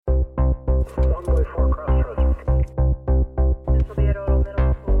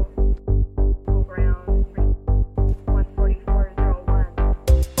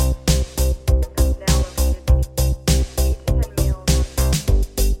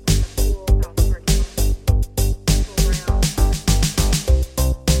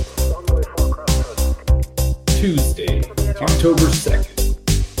October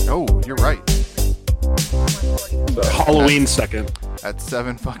 2nd. Oh, you're right. So, Halloween second. At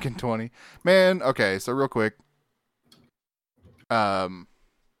 7:20. Man, okay, so real quick.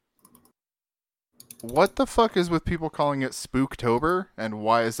 What the fuck is with people calling it Spooktober, and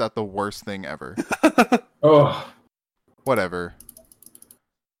why is that the worst thing ever? oh, Whatever.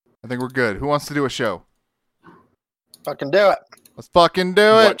 I think we're good. Who wants to do a show? Fucking do it. Let's fucking do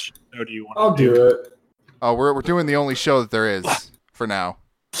it. What show do you want? I'll do it. Oh, we're doing the only show that there is for now.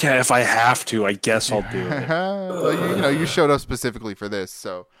 Yeah, if I have to, I guess I'll do it. Well, you showed up specifically for this,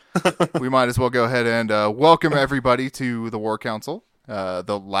 so we might as well go ahead and welcome everybody to the War Council,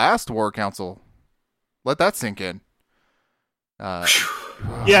 the last War Council. Let that sink in.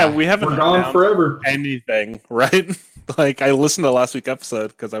 Yeah, we haven't We're gone announced forever. anything, right? Like, I listened to last week's episode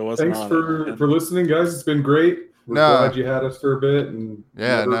because I wasn't Thanks on it. for listening, guys. It's been great. We're glad you had us for a bit, and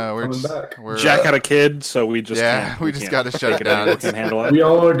Yeah, no, we're coming just back. we're Jack had a kid, so we just we just got to shut it take down. We can't handle it. We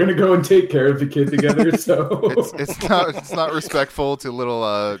all are gonna go and take care of the kid together. So it's not respectful to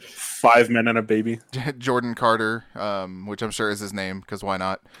little 5 men and a baby. Jordan Carter, which I'm sure is his name because why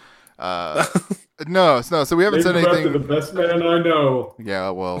not? No. So we haven't said Named after anything. the best man I know. Yeah,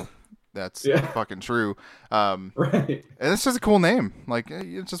 well, that's Yeah. fucking true. Right. And it's just a cool name. Like,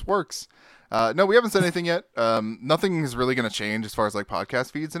 it just works. No, we haven't said anything yet. Nothing is really going to change as far as like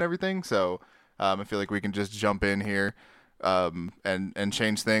podcast feeds and everything. So I feel like we can just jump in here and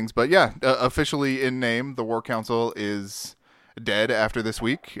change things. But yeah, officially in name, the War Council is dead after this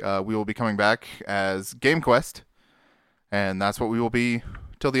week. We will be coming back as Game Quest, and that's what we will be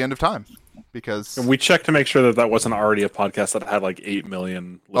till the end of time. Because We checked to make sure that wasn't already a podcast that had like 8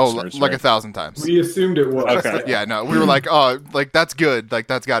 million listeners. like right? 1,000 times. We assumed it was. Okay. Yeah, no, we were like, oh, like that's good, like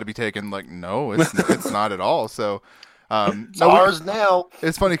that's got to be taken. Like, no, it's not at all. So, It's ours now.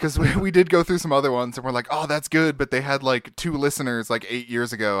 it's funny because we did go through some other ones and we're like, oh, that's good, but they had like 2 listeners like 8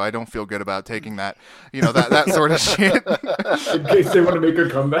 years ago. I don't feel good about taking that, that sort of shit. In case they want to make a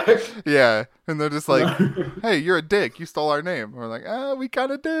comeback. Yeah, and they're just like, hey, you're a dick, you stole our name. We're like, we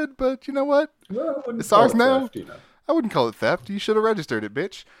kind of did, but you know what? Well, I wouldn't It's call ours it now. theft, you know. I wouldn't call it theft. You should have registered it,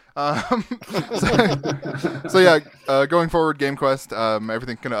 bitch. So yeah, going forward, GameQuest,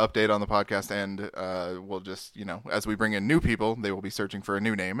 everything's going to update on the podcast, and we'll just, as we bring in new people, they will be searching for a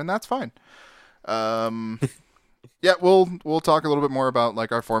new name, and that's fine. Yeah, we'll talk a little bit more about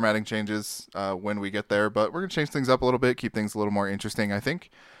like our formatting changes when we get there, but we're going to change things up a little bit, keep things a little more interesting, I think,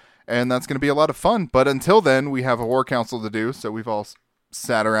 and that's going to be a lot of fun. But until then, we have a War Council to do, so we've all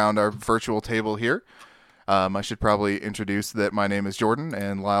sat around our virtual table here. I should probably introduce that my name is Jordan,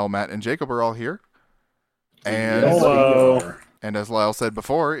 and Lyle, Matt, and Jacob are all here. And Hello. and as Lyle said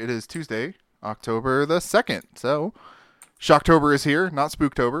before, it is Tuesday, October the 2nd. So, Shocktober is here, not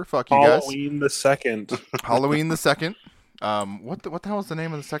Spooktober. Fuck you guys. Halloween the 2nd. Halloween the 2nd. What the hell was the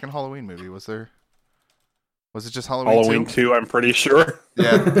name of the second Halloween movie? Was it just Halloween 2? Halloween 2, I'm pretty sure.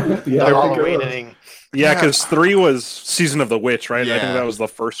 Yeah. Yeah, The there we go. Halloweening. Yeah, because 3 was Season of the Witch, right? I Yeah. think that was the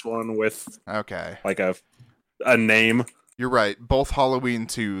first one with Okay. like a name. You're right. Both Halloween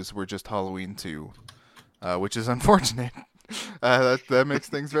 2s were just Halloween 2, which is unfortunate. That makes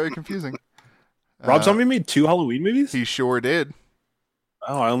things very confusing. Rob Zombie made 2 Halloween movies? He sure did.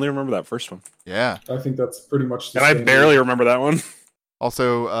 Oh, I only remember that first one. Yeah. I think that's pretty much the And I same. barely remember that one.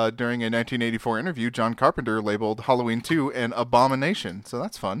 Also, during a 1984 interview, John Carpenter labeled Halloween 2 an abomination. So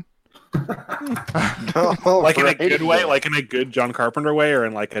that's fun. Like in a good way? Like in a good John Carpenter way, or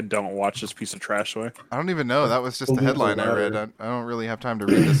in like a don't watch this piece of trash way? I don't even know. That was just the Believe the headline I read. latter. I don't really have time to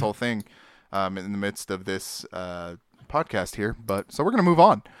read this whole thing in the midst of this podcast here. But so we're going to move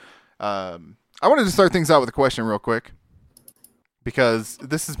on. I wanted to start things out with a question real quick, because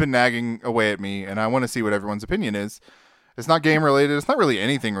this has been nagging away at me, and I want to see what everyone's opinion is. It's not game related. It's not really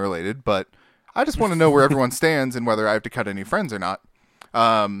anything related, but I just want to know where everyone stands and whether I have to cut any friends or not.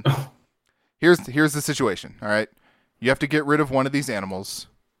 Here's the situation. All right, you have to get rid of one of these animals.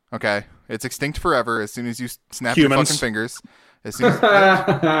 Okay, it's extinct forever as soon as you snap your Humans. fucking fingers. As soon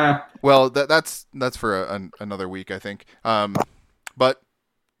as, well, that's for another week, I think. But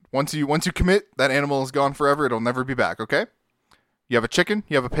once you commit, that animal is gone forever. It'll never be back. Okay. You have a chicken,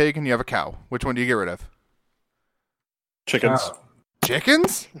 you have a pig, and you have a cow. Which one do you get rid of? Chickens. Wow.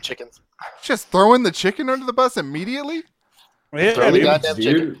 Chickens? Chickens. Just throwing the chicken under the bus immediately? Yeah, Throw the dude. goddamn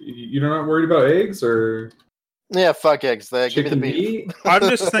chicken. You're not worried about eggs or Yeah, fuck eggs. Give me the chicken beef. meat? I'm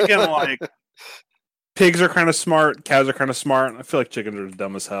just thinking like pigs are kind of smart, cows are kind of smart. I feel like chickens are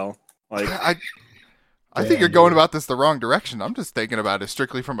dumb as hell. Like I think you're going about this the wrong direction. I'm just thinking about it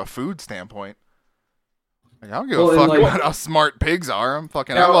strictly from a food standpoint. Like, I don't give a fuck about how smart pigs are. I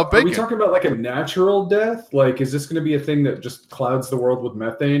love bacon. Are we talking about like a natural death? Like, is this going to be a thing that just clouds the world with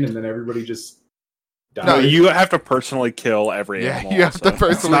methane and then everybody just dies? No, you have to personally kill every animal. You have to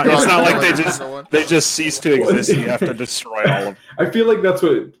personally. It's not like they just cease to exist. And you have to destroy all of them. I feel like that's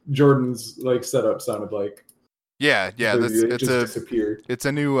what Jordan's like setup sounded like. Yeah. Disappeared. It's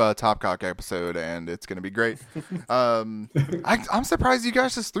a new Topcock episode, and it's gonna be great. I'm surprised you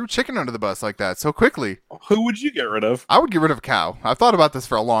guys just threw chicken under the bus like that so quickly. Who would you get rid of? I would get rid of a cow. I've thought about this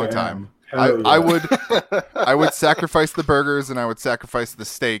for a long time. I would sacrifice the burgers and I would sacrifice the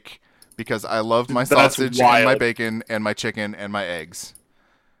steak because I love my sausage and my bacon and my chicken and my eggs.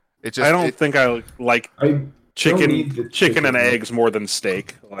 I don't think I like chicken and eggs more than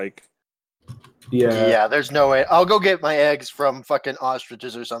steak. Like. Yeah, there's no way. I'll go get my eggs from fucking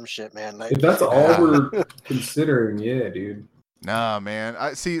ostriches or some shit, man. Like, if that's all we're considering, yeah, dude. Nah,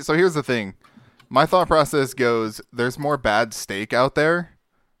 man. So here's the thing. My thought process goes, there's more bad steak out there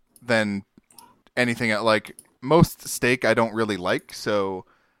than anything. Like, most steak I don't really like, so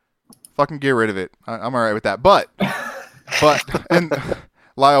fucking get rid of it. I'm all right with that. But, and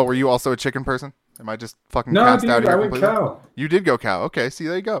Lyle, were you also a chicken person? Am I just fucking cast out here completely? I went cow. You did go cow. Okay, see,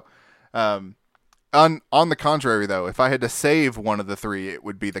 there you go. On the contrary, though, if I had to save one of the three, it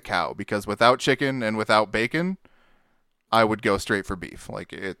would be the cow, because without chicken and without bacon, I would go straight for beef.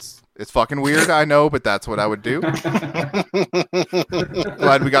 Like, it's fucking weird, I know, but that's what I would do.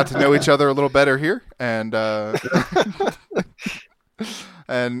 Glad we got to know each other a little better here, and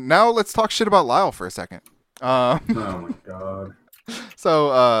and now let's talk shit about Lyle for a second. Oh my god!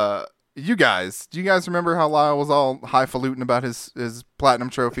 So, do you guys remember how Lyle was all highfalutin about his platinum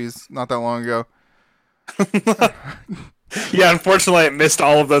trophies not that long ago? Yeah, unfortunately, I missed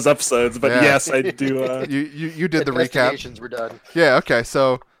all of those episodes, but yes, I do. You did the recap. Investigations were done. Yeah, okay.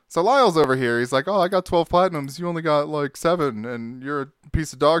 So Lyle's over here. He's like, "Oh, I got 12 platinums. You only got like 7, and you're a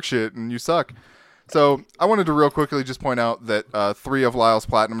piece of dog shit, and you suck." So I wanted to real quickly just point out that 3 of Lyle's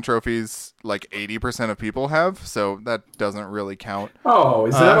platinum trophies, like 80% of people have, so that doesn't really count. Oh,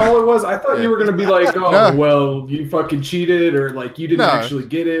 is that all it was? I thought you were going to be like, well, you fucking cheated, or like you didn't actually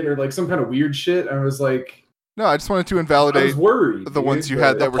get it, or like some kind of weird shit. I was like... No, I just wanted to invalidate the ones you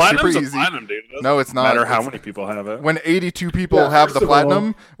had that were super easy. Platinum, dude. No, it's not. No matter how many people have it. When 82 people have the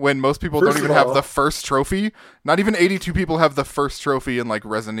platinum, when most people don't even have the first trophy, not even 82 people have the first trophy in like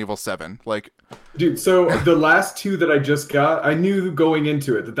Resident Evil 7. Like, dude, so the last 2 that I just got, I knew going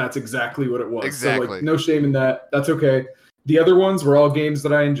into it that that's exactly what it was. Exactly. So like, no shame in that. That's okay. The other ones were all games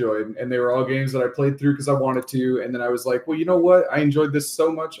that I enjoyed, and they were all games that I played through because I wanted to, and then I was like, well, you know what? I enjoyed this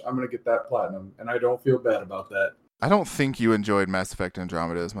so much, I'm going to get that platinum, and I don't feel bad about that. I don't think you enjoyed Mass Effect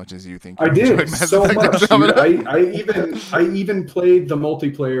Andromeda as much as you think you enjoyed Mass so Effect much, Andromeda. Dude. I even played the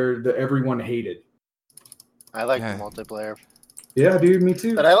multiplayer that everyone hated. I like the multiplayer. Yeah, dude, me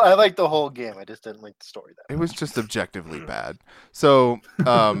too. But I like the whole game. I just didn't like the story that much. It was just objectively bad. So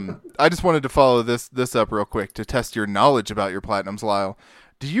I just wanted to follow this up real quick to test your knowledge about your platinums, Lyle.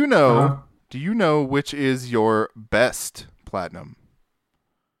 Do you know which is your best platinum?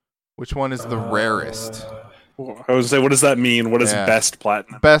 Which one is the rarest? I was say, what does that mean? What is best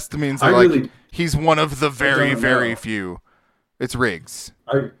platinum? Best means he's one of the very, very few. It's Riggs.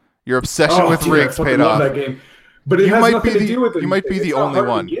 Your obsession with Riggs paid off. That game. But it has nothing to do with it. You might be the only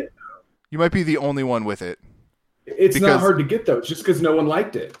one. You might be the only one with it. It's not hard to get, though. It's just because no one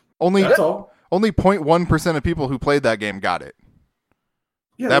liked it. That's all. Only 0.1% of people who played that game got it.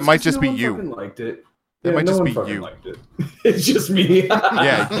 Yeah, that might just be you. Liked it. That might just be you. Liked it. It's just me. You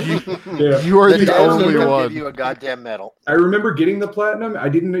are the only one. Give you a goddamn medal. I remember getting the platinum. I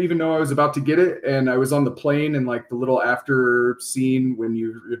didn't even know I was about to get it, and I was on the plane and like the little after scene when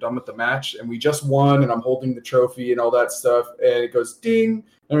you're done with the match, and we just won, and I'm holding the trophy and all that stuff, and it goes ding,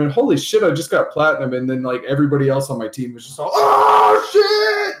 and I mean, holy shit, I just got platinum, and then like everybody else on my team was just all, oh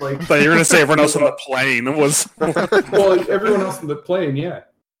shit! Like, but you're gonna say everyone else on the plane was well, everyone else on the plane, yeah.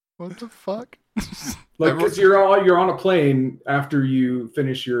 What the fuck? Like, because you're on a plane after you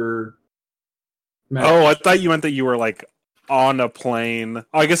finish your match. Oh, I thought you meant that you were like on a plane. Oh,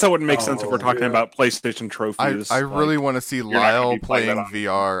 I guess that wouldn't make sense if we're talking about PlayStation trophies. I really want to see Lyle playing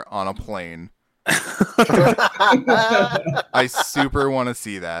VR on a plane. I super want to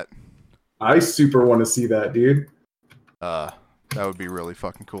see that. I super want to see that, dude. That would be really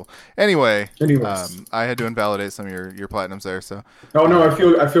fucking cool. Anyways, I had to invalidate some of your platinums there. So. Oh no, I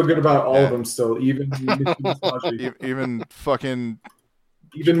feel good about all of them still. Even fucking.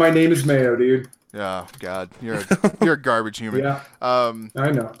 Even my name is Mayo, dude. Oh God, you're a garbage human. Yeah.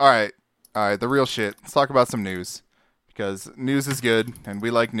 I know. All right. The real shit. Let's talk about some news because news is good and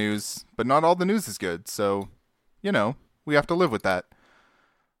we like news, but not all the news is good. So, we have to live with that.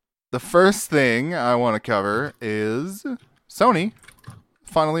 The first thing I want to cover is Sony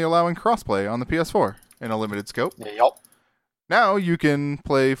finally allowing crossplay on the PS4 in a limited scope. Yep. Now you can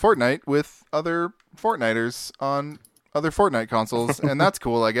play Fortnite with other Fortniters on other Fortnite consoles, and that's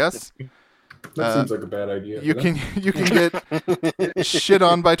cool, I guess. That seems like a bad idea. You can get shit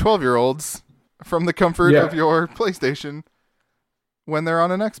on by 12-year-olds from the comfort of your PlayStation when they're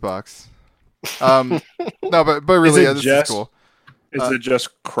on an Xbox. No, but really, this is cool. Is it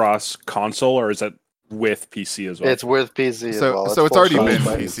just cross console, or is it with PC as well? It's with PC as well. So it's already been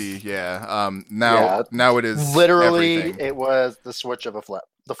PC, yeah. Now it is literally everything. It was the switch of a flip,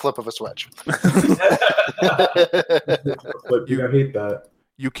 the flip of a switch. I hate that.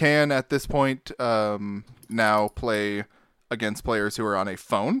 You can at this point now play against players who are on a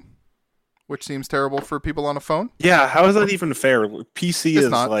phone, which seems terrible for people on a phone. Yeah, how is that even fair? PC is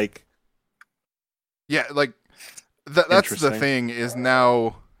not. like, yeah, like that's the thing is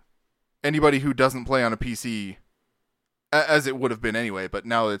now anybody who doesn't play on a PC, as it would have been anyway, but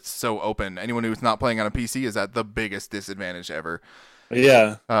now it's so open. Anyone who's not playing on a PC is at the biggest disadvantage ever.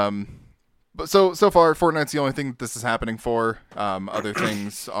 Yeah. But so far, Fortnite's the only thing that this is happening for. Other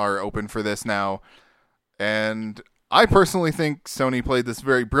things are open for this now, and I personally think Sony played this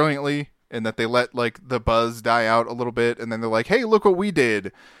very brilliantly in that they let like the buzz die out a little bit, and then they're like, "Hey, look what we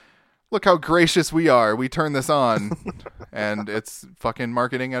did! Look how gracious we are! We turned this on." And it's fucking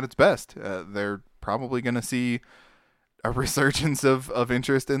marketing at its best. They're probably going to see a resurgence of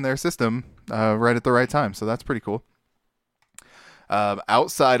interest in their system right at the right time. So that's pretty cool.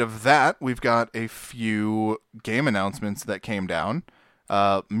 Outside of that, we've got a few game announcements that came down.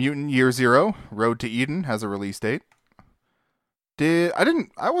 Mutant Year Zero, Road to Eden has a release date.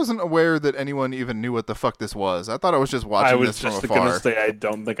 I wasn't aware that anyone even knew what the fuck this was. I thought I was just watching this from afar. I was just gonna say I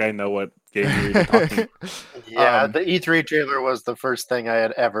don't think I know what game you're even talking about. Yeah, the E3 trailer was the first thing I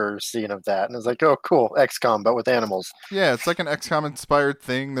had ever seen of that, and I was like, "Oh, cool, XCOM, but with animals." Yeah, it's like an XCOM inspired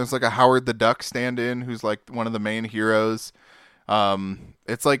thing. There's like a Howard the Duck stand-in who's like one of the main heroes.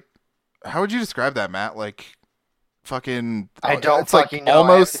 It's like, how would you describe that, Matt? Like, fucking. I don't it's fucking like know.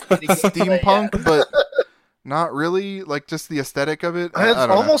 Almost steampunk, but. Not really, like just the aesthetic of it. It's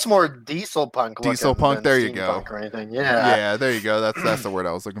almost more diesel punk. Diesel punk. There you go. Or anything. Yeah. Yeah, there you go. That's the word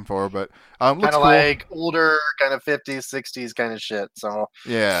I was looking for. But kind of like older, kind of 50s, 60s kind of shit. So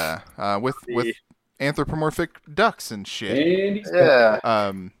yeah, with anthropomorphic ducks and shit.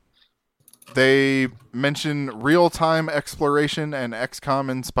 Yeah. They mention real-time exploration and XCOM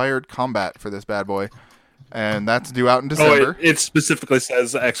inspired combat for this bad boy. And that's due out in December. It specifically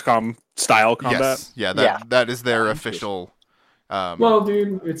says XCOM style combat. Yes. Yeah, that is their official. Well,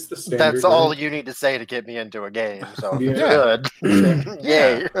 dude, it's the standard. That's all you need to say to get me into a game. So good.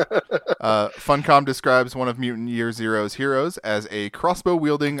 Yay. Funcom describes one of Mutant Year Zero's heroes as a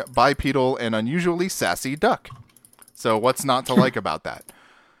crossbow-wielding, bipedal, and unusually sassy duck. So what's not to like about that?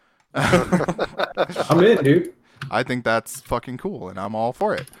 I'm in, dude. I think that's fucking cool, and I'm all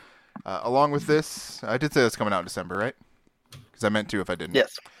for it. Along with this, I did say it's coming out in December, right? Because I meant to if I didn't.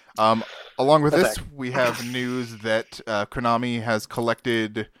 Yes. Along with this, we have news that Konami has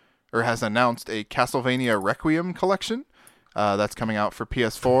collected or has announced a Castlevania Requiem collection that's coming out for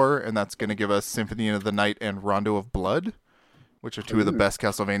PS4, and that's going to give us Symphony of the Night and Rondo of Blood, which are two of the best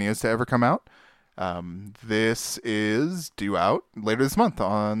Castlevanias to ever come out. This is due out later this month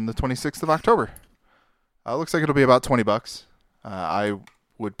on the 26th of October. Looks like it'll be about $20. I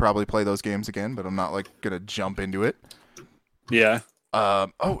would probably play those games again, but I'm not like gonna jump into it. Yeah.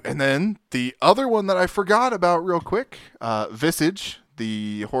 And then the other one that I forgot about real quick, Visage,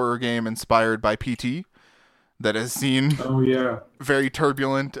 the horror game inspired by PT that has seen very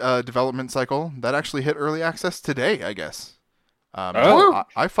turbulent development cycle. That actually hit early access today, I guess.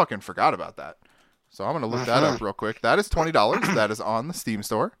 I fucking forgot about that. So I'm gonna look that up real quick. That is $20. That is on the Steam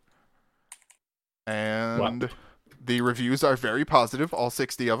store. And the reviews are very positive, all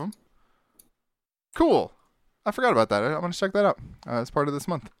 60 of them. Cool. I forgot about that. I'm going to check that out as part of this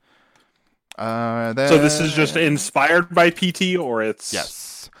month. So this is just inspired by PT, or it's...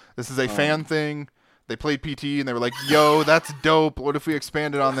 Yes. This is a fan thing. They played PT, and they were like, yo, that's dope. What if we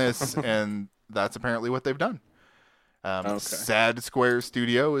expanded on this? And that's apparently what they've done. Sad Square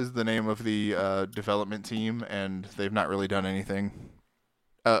Studio is the name of the development team, and they've not really done anything.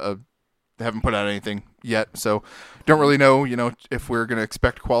 They haven't put out anything yet, so don't really know, if we're going to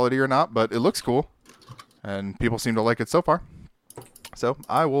expect quality or not, but it looks cool, and people seem to like it so far. So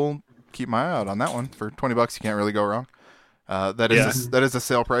I will keep my eye out on that one. For $20, you can't really go wrong. That is a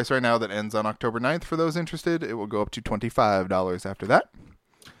sale price right now that ends on October 9th for those interested. It will go up to $25 after that.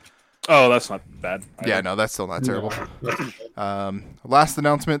 Oh, that's not bad. Yeah, no, that's still not terrible. No. Last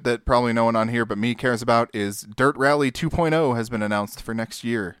announcement that probably no one on here but me cares about is Dirt Rally 2.0 has been announced for next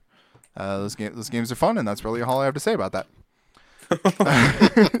year. Those games are fun, and that's really all I have to say about that.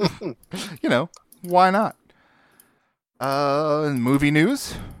 Why not? Movie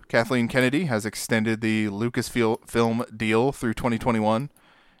news. Kathleen Kennedy has extended the Lucasfilm deal through 2021.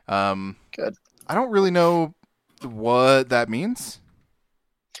 Good. I don't really know what that means.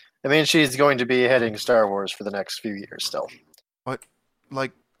 I mean, she's going to be heading Star Wars for the next few years still.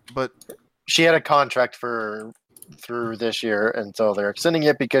 But she had a contract through this year, and so they're extending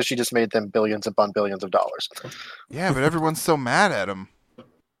it because she just made them billions upon billions of dollars. yeah, but everyone's so mad at him.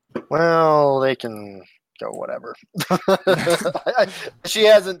 Well, they can go whatever. She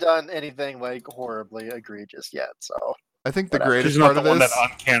hasn't done anything like horribly egregious yet, so I think the Whatever. greatest She's not part the of one this. that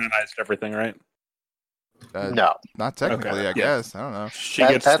uncanonized everything, right? no. Not technically, Okay. I guess. I don't know. She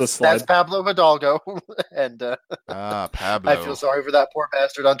gets the That's slide. Pablo Hidalgo, and Pablo. I feel sorry for that poor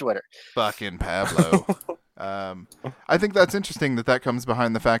bastard on Twitter. Fucking Pablo. I think that's interesting that comes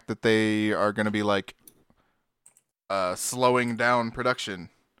behind the fact that they are going to be like slowing down production.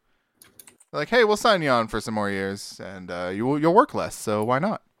 Like, hey, we'll sign you on for some more years, and you'll work less, so why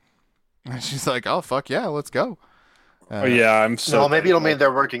not? And she's like, oh, fuck yeah, let's go. Oh yeah, I'm so. Well, maybe it'll mean thankful.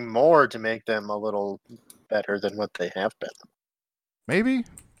 they're working more to make them a little better than what they have been. Maybe?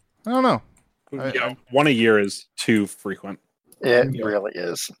 I don't know. Yeah, one a year is too frequent. It Yeah. really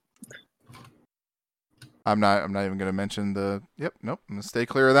is. I'm not even going to mention the... Yep, nope, I'm going to stay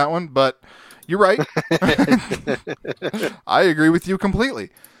clear of that one, but you're right. I agree with you completely.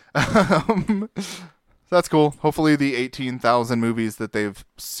 That's cool. Hopefully the 18,000 movies that they've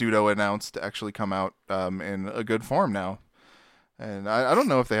pseudo-announced actually come out in a good form now. And I don't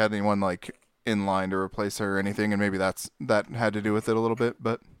know if they had anyone like in line to replace her or anything, and maybe that had to do with it a little bit,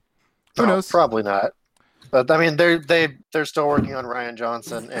 but who knows? Probably not. But I mean, they're still working on Ryan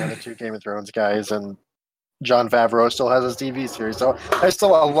Johnson and the two Game of Thrones guys, and Jon Favreau still has his TV series. So there's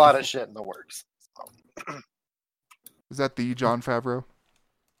still a lot of shit in the works. Is that the Jon Favreau?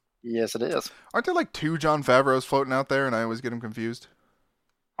 Yes, it is. Aren't there like two Jon Favreaus floating out there, and I always get them confused?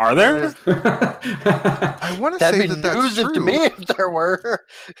 Are there? I want to That'd say be that that's news true. to me if there were.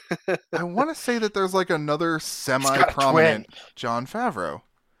 I want to say that there's like another got a semi-prominent Jon Favreau.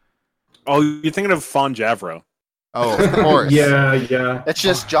 Oh, you're thinking of Fon Javro. Oh, of course. yeah. It's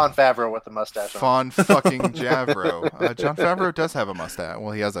just Jon Favreau with a mustache on. Fon fucking Javro. Jon Favreau does have a mustache.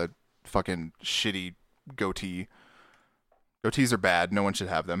 Well, he has a fucking shitty goatee. Goatees are bad. No one should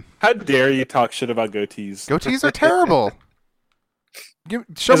have them. How dare you talk shit about goatees? Goatees are terrible.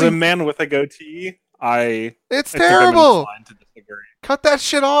 Show As a me. man with a goatee, It's I think I'm terrible. inclined to disagree. Cut that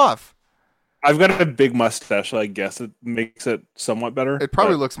shit off. I've got a big mustache, so I guess it makes it somewhat better. It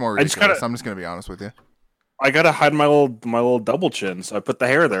probably but looks more I just ridiculous. I'm just gonna be honest with you. I gotta hide my little double chin, so I put the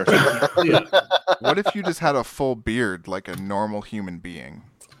hair there. What if you just had a full beard like a normal human being?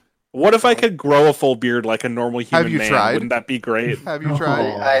 What if I could grow a full beard like a normal human you man? tried? Wouldn't that be great? Have you tried?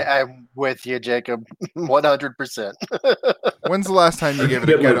 Oh. I'm with you, Jacob. 100%. When's the last time you gave it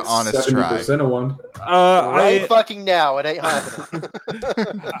a Get good, like honest try? 70% of one. Right fucking now, it ain't happening.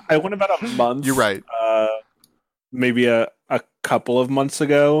 I went about a month. You're right. Maybe a couple of months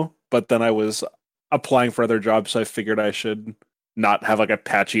ago, but then I was applying for other jobs, so I figured I should not have like a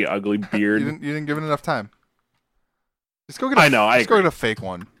patchy, ugly beard. You didn't give it enough time. Just go get. I know, I Just go agree. get a fake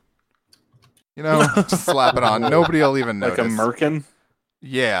one. You know, just slap it on. Nobody will even notice. Like a merkin.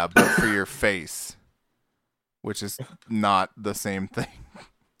 Yeah, but for your face, which is not the same thing.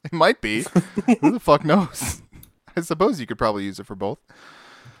 It might be. Who the fuck knows? I suppose you could probably use it for both.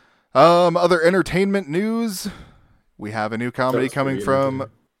 Other entertainment news. We have a new comedy That's coming pretty from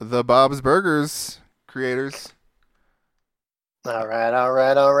the Bob's Burgers creators. All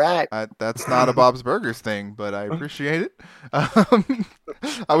right. That's not a Bob's Burgers thing, but I appreciate it.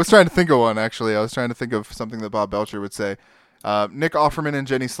 I was trying to think of one, actually. I was trying to think of something that Bob Belcher would say. Nick Offerman and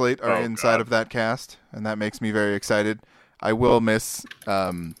Jenny Slate are inside of that cast, and that makes me very excited. I will miss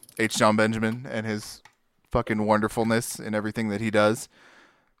H. John Benjamin and his fucking wonderfulness in everything that he does.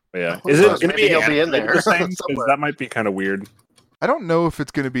 Yeah. Who Is it knows? going to Maybe be he'll be in animated there the same? 'Cause somewhere. that might be kind of weird. I don't know if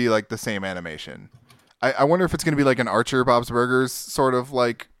it's going to be like the same animation. I wonder if it's going to be like an Archer Bob's Burgers sort of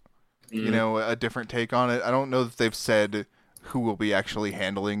like, you know, a different take on it. I don't know that they've said who will be actually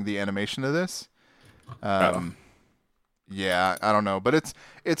handling the animation of this. Yeah, I don't know, but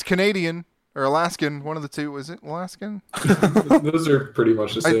it's Canadian, or Alaskan. One of the two. Was it Alaskan? Those are pretty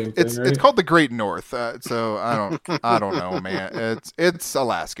much the same thing, right? It's called the Great North. So I don't know, man. It's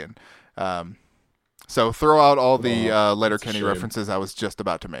Alaskan. So throw out all the Letterkenny references I was just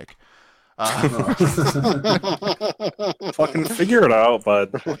about to make. Fucking figure it out,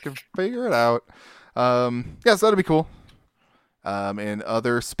 bud. Fucking figure it out. So that'd be cool. In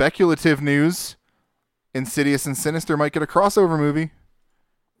other speculative news, Insidious and Sinister might get a crossover movie.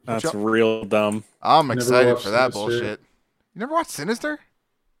 That's real dumb. I'm Never excited watched for that Sinister. bullshit. You never watched Sinister?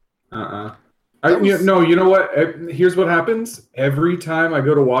 No, you know what? Here's what happens. Every time I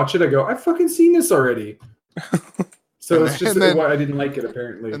go to watch it, I go, I've fucking seen this already. So it's just why I didn't like it,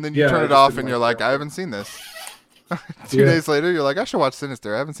 apparently. And then you turn it off and you're like, I haven't seen this. 2 days later, you're like, I should watch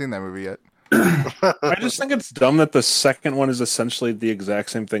Sinister. I haven't seen that movie yet. I just think it's dumb that the second one is essentially the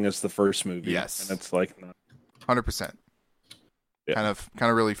exact same thing as the first movie. Yes. And it's like... 100%. Yeah. Kind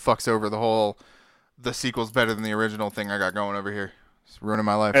of really fucks over the whole, the sequel's better than the original thing I got going over here. It's ruining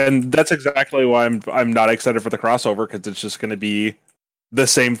my life. And that's exactly why I'm not excited for the crossover, because it's just going to be the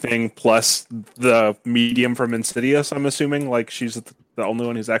same thing plus the medium from Insidious, I'm assuming. Like, she's the only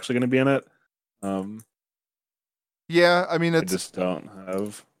one who's actually going to be in it. Yeah, I mean, I just don't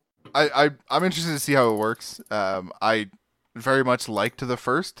have... I'm interested to see how it works. I very much liked the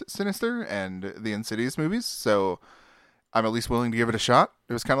first Sinister and the Insidious movies, so I'm at least willing to give it a shot.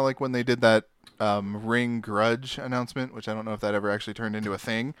 It was kind of like when they did that Ring Grudge announcement, which I don't know if that ever actually turned into a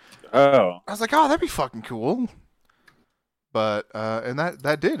thing. Oh. I was like, oh, that'd be fucking cool. But, and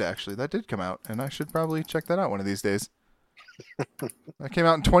that did come out, and I should probably check that out one of these days. That came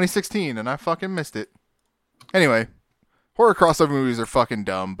out in 2016, and I fucking missed it. Anyway, horror crossover movies are fucking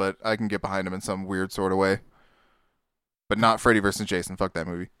dumb, but I can get behind them in some weird sort of way. But not Freddy vs. Jason. Fuck that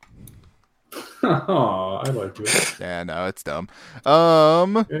movie. Oh, I like it. Yeah, no, it's dumb.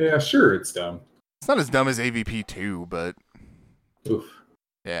 Yeah, sure, it's dumb. It's not as dumb as AVP 2, but Oof.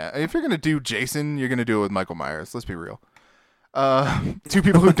 yeah, if you're gonna do Jason, you're gonna do it with Michael Myers. Let's be real. Two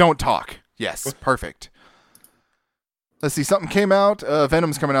people who don't talk. Yes, perfect. Let's see, something came out.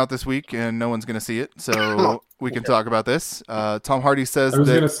 Venom's coming out this week, and no one's gonna see it, so we can talk about this. Tom Hardy says I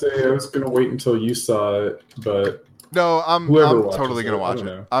was gonna wait until you saw it, but no, I'm whoever totally gonna watch I don't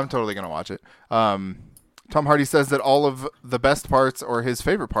it. know. I'm totally gonna watch it. Tom Hardy says that all of the best parts or his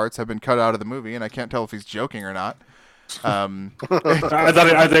favorite parts have been cut out of the movie, and I can't tell if he's joking or not. I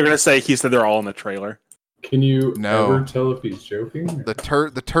thought they were going to say he said they're all in the trailer. Can you No. ever tell if he's joking? The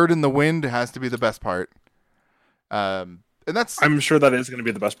turd in the wind has to be the best part. And that's I'm sure that is going to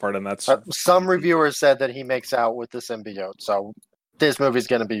be the best part, and that's... Some reviewers said that he makes out with the symbiote, so this movie's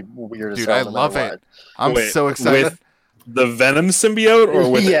going to be weird as dude, hell. I no love matter it. I'm Wait, so excited. With the Venom symbiote or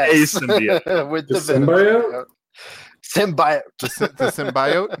with Yes. a symbiote? with The Venom symbiote? symbiote. The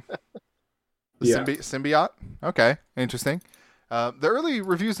symbiote? The Yeah. symbiote? Okay, interesting. The early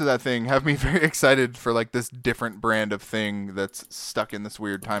reviews of that thing have me very excited for like this different brand of thing that's stuck in this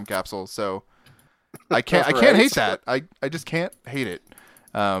weird time capsule. So I can't hate that. I just can't hate it.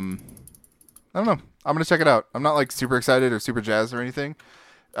 I don't know. I'm gonna check it out. I'm not like super excited or super jazzed or anything.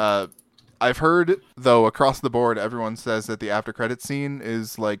 I've heard though across the board everyone says that the after credit scene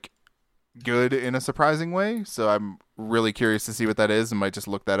is like good in a surprising way. So I'm really curious to see what that is and might just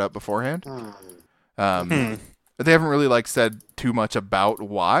look that up beforehand. But they haven't really like said too much about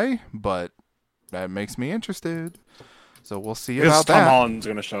why, but that makes me interested. So we'll see Because about Tom that. Holland's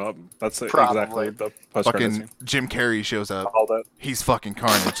going to show up. That's Probably. exactly the post-credit Fucking scene. Jim Carrey shows up. All that. He's fucking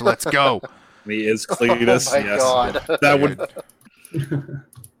Carnage. Let's go. He is Cletus. Oh my yes. God. That would...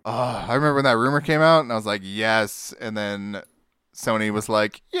 I remember when that rumor came out, and I was like, yes. And then Sony was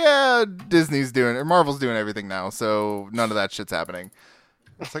like, yeah, Disney's doing or Marvel's doing everything now, so none of that shit's happening.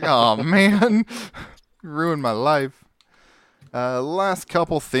 It's like, oh man, ruined my life. Last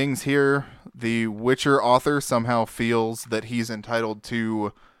couple things here. The Witcher author somehow feels that he's entitled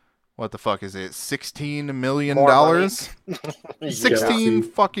to, what the fuck is it? $16 million? More money. $16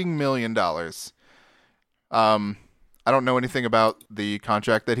 fucking million. I don't know anything about the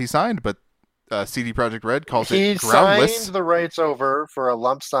contract that he signed, but CD Projekt Red calls He it groundless. signed the rights over for a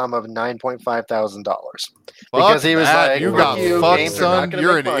lump sum of $9,500 because he was that. like, "You "Fuck got you, fucked, games are not son. gonna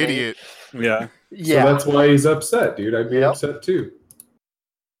You're make an money." idiot." Yeah. Yeah, So that's why he's upset, dude. I'd be Yep. upset too.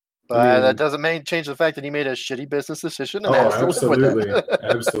 but that doesn't change the fact that he made a shitty business decision. And Oh, has to live with it. absolutely.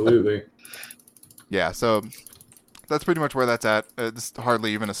 Absolutely. Yeah, so that's pretty much where that's at. It's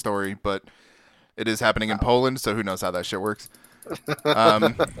hardly even a story, but it is happening in Poland, so who knows how that shit works.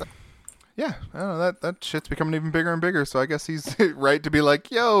 Yeah, I don't know, that shit's becoming even bigger and bigger, so I guess he's right to be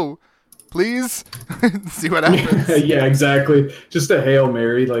like, yo, please. See what happens. Yeah, exactly. Just a Hail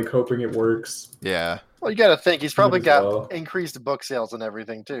Mary, like hoping it works. Yeah. Well, you got to think he's probably Might as got well. increased book sales and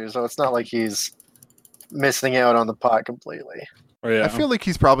everything too, so it's not like he's missing out on the pot completely. Oh, yeah. I feel like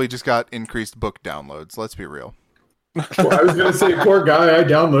he's probably just got increased book downloads. Let's be real. Well, I was gonna say, poor guy. I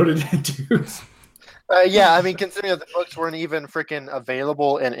downloaded it too. Yeah, I mean, considering that the books weren't even freaking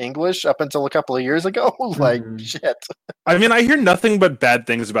available in English up until a couple of years ago, like shit. I mean, I hear nothing but bad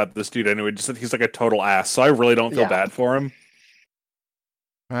things about this dude anyway, just that he's like a total ass, so I really don't feel Yeah. bad for him.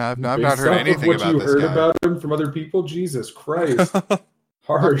 I've not Based heard off of anything what about you this heard guy. about him from other people. Jesus Christ,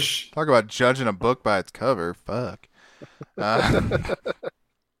 harsh. Talk about judging a book by its cover. Fuck.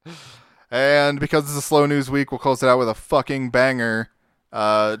 And because it's a slow news week, we'll close it out with a fucking banger.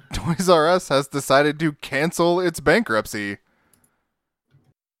 Toys R Us has decided to cancel its bankruptcy.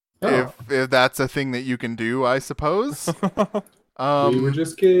 Oh, If that's a thing that you can do, I suppose. we were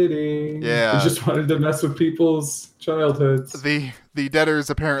just kidding. yeah. We just wanted to mess with people's childhoods. The debtors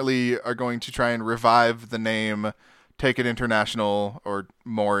apparently are going to try and revive the name, take it international or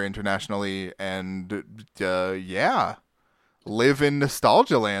more internationally, and live in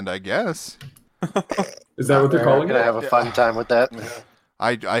nostalgia land, I guess. Is that what they're calling Gonna it? have a fun time with that.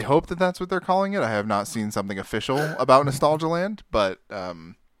 I hope that that's what they're calling it. I have not seen something official about Nostalgia Land, but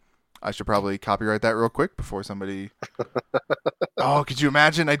I should probably copyright that real quick before somebody. Oh, could you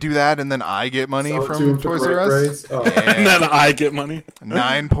imagine? I do that and then I get money Sell it to from him for Toys the R right Us. price? Oh. And then I get money.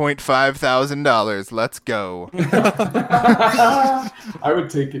 $9,500. Let's go, I would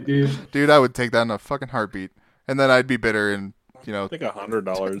take it, dude. dude. I would take that in a fucking heartbeat, and then I'd be bitter in I think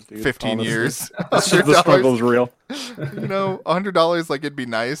 $100, dude. 15 honestly. years. The struggle's real. $100, like, it'd be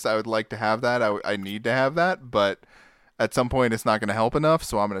nice. I would like to have that. I need to have that, but at some point it's not going to help enough,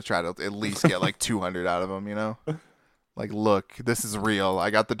 so I'm going to try to at least get like 200 out of them, you know? Like, look, this is real.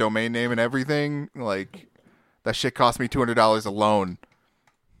 I got the domain name and everything. Like, that shit cost me $200 alone.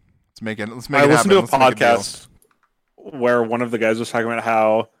 Let's make it happen. I listened to a Let's make deal. podcast where one of the guys was talking about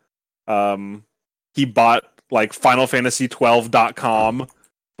how he bought like FinalFantasy12.com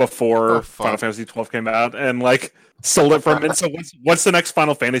before Final Fantasy 12 came out and like sold it for a minute. So what's the next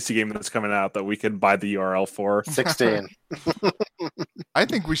Final Fantasy game that's coming out that we can buy the URL for? 16. I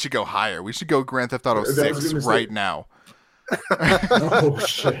think we should go higher. We should go Grand Theft Auto I was 6 gonna say- right now. Oh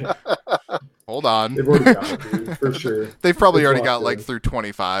shit! Hold on. They've already got it, dude, for sure. They've probably It's already locked got in. like through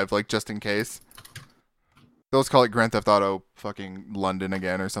 25, like just in case. They'll just call it Grand Theft Auto fucking London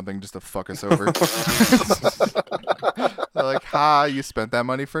again or something just to fuck us over. They're like, ha, you spent that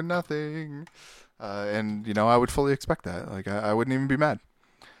money for nothing. And, you know, I would fully expect that. Like, I wouldn't even be mad.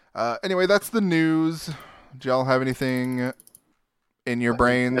 Anyway, that's the news. Do y'all have anything in your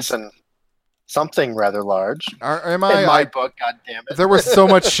brains? Missing something rather large. Am In my I? book, God damn it. There was so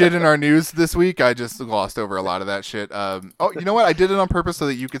much shit in our news this week. I just glossed over a lot of that shit. Oh, you know what? I did it on purpose so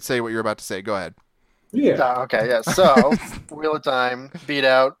that you could say what you're about to say. Go ahead. Yeah. Okay, yeah. So, Wheel of Time beat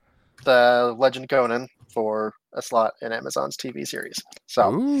out the Legend Conan for a slot in Amazon's TV series.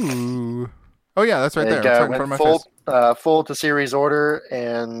 So, Ooh. Oh yeah, that's right there. it It's right in went front of my face. full to series order,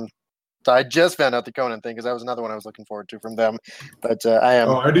 and I just found out the Conan thing because that was another one I was looking forward to from them. But I am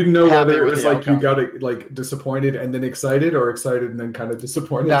Oh, I didn't know happy whether it with was the like you outcome. got it like disappointed and then excited, or excited and then kind of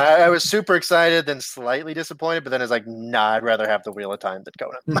disappointed. Yeah, I was super excited, then slightly disappointed, but then it's like, nah, I'd rather have the Wheel of Time than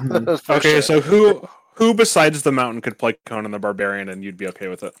Conan. Mhm. For Okay, sure. so who besides the Mountain could play Conan the Barbarian and you'd be okay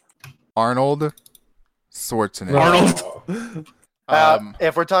with it? Arnold Schwarzenegger. Arnold. Oh.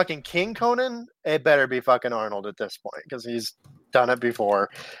 If we're talking King Conan, it better be fucking Arnold at this point because he's done it before.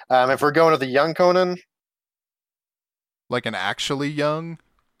 If we're going to the young Conan, Like an actually young,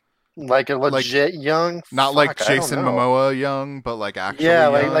 like a legit young, not like fuck, I don't Jason know. Momoa young, but like actually Yeah,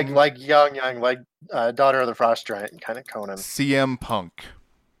 young. like young, like Daughter of the Frost Giant kind of Conan. CM Punk.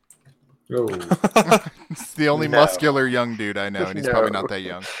 Oh. It's the only No. muscular young dude I know, and he's probably No. not that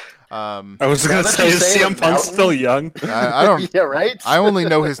young. I was Now gonna that say, you is say CM it, Punk Mountain. still young? I don't. Yeah, right. I only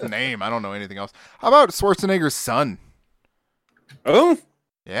know his name. I don't know anything else. How about Schwarzenegger's son? Oh,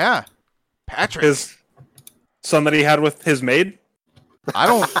 Yeah, Patrick. his son that he had with his maid. I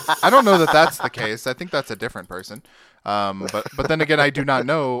don't know that that's the case. I think that's a different person. But then again, I do not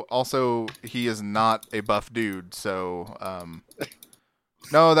know. Also, he is not a buff dude. So,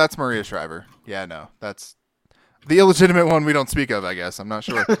 no, that's Maria Shriver. Yeah, no, that's the illegitimate one we don't speak of. I guess I'm not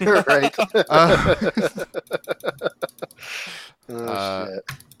sure. right. Uh, Oh, shit.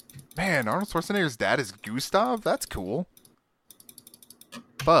 Man, Arnold Schwarzenegger's dad is Gustav. That's cool.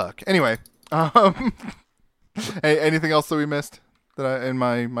 Fuck. Anyway, anything else that we missed that in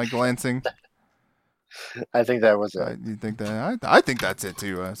my glancing? I think that was it. You think that? I think that's it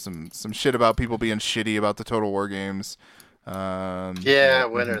too. Some shit about people being shitty about the Total War games. Yeah,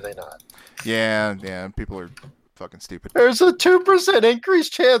 when are they not? Yeah. People are fucking stupid. There's a 2%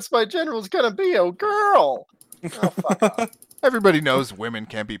 increased chance my general's gonna be a girl. Oh, fuck off. Everybody knows women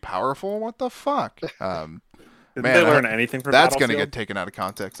can't be powerful. What the fuck? Didn't they learn anything from that's going to Battlefield? get taken out of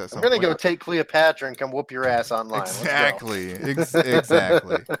context at some I'm gonna point. go take Cleopatra and come whoop your ass online. Exactly.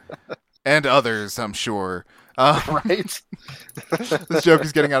 Exactly. And others, I'm sure. Right? This joke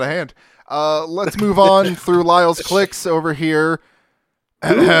is getting out of hand. Let's move on through Lyle's clicks over here.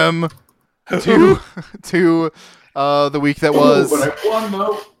 To the week that was. But I won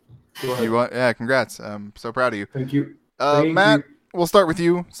though. Go ahead. You want? Yeah, congrats. I'm so proud of you. Thank you. Thank Matt, you. we'll start with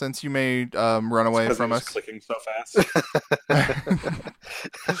you since you may run away Because from it us. was clicking so fast.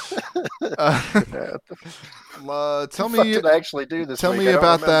 Tell What me, did I actually do this tell week? me I don't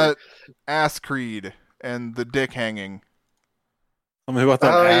about remember. that ass creed and the dick hanging. Tell me about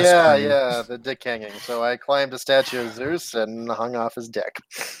that. Oh ass yeah, cream. yeah, the dick hanging. So I climbed a statue of Zeus and hung off his dick.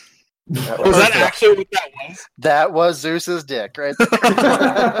 Was that actually what that was? That was Zeus's dick, right there.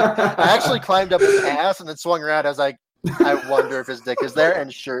 I actually climbed up his ass and then swung around. I was like, I wonder if his dick is there,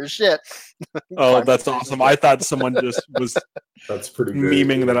 and sure as shit. Oh, Climbed that's up Zeus's awesome. dick. I thought someone just was That's pretty good.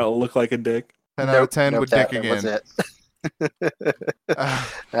 memeing that it'll look like a dick. 10 out of 10 Nope, with that dick was again.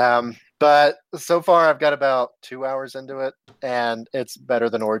 it. But so far, I've got about 2 hours into it, and it's better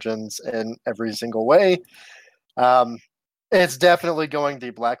than Origins in every single way. It's definitely going the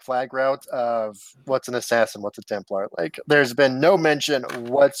Black Flag route of what's an assassin, what's a Templar. Like, there's been no mention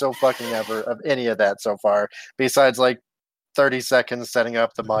whatsoever of any of that so far, besides like 30 seconds setting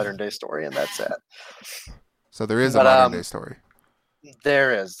up the modern day story, and that's it. So there is a But, modern day story.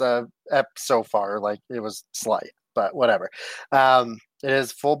 There is so far, like it was slight, but whatever. It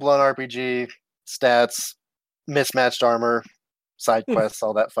is full blown RPG, stats, mismatched armor, side quests,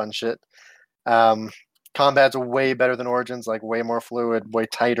 all that fun shit. Combat's way better than Origins, like way more fluid, way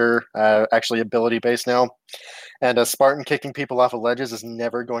tighter, actually ability based now. And a Spartan kicking people off of ledges is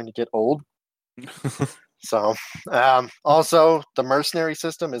never going to get old. So, also, the mercenary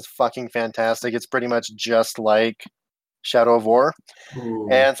system is fucking fantastic. It's pretty much just like Shadow of War. Ooh.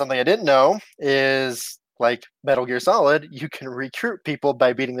 And something I didn't know is, like Metal Gear Solid, you can recruit people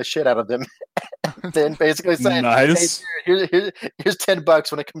by beating the shit out of them. Then basically saying, Nice. hey, here's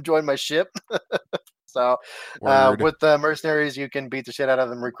 $10 when I come join my ship. So, Word. with the mercenaries, you can beat the shit out of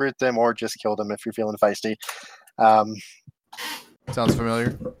them, recruit them, or just kill them if you're feeling feisty. Sounds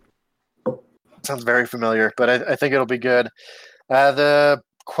familiar. Sounds very familiar, but I think it'll be good. The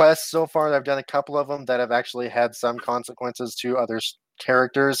quests so far, I've done a couple of them that have actually had some consequences to other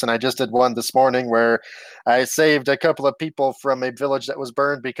characters, and I just did one this morning where I saved a couple of people from a village that was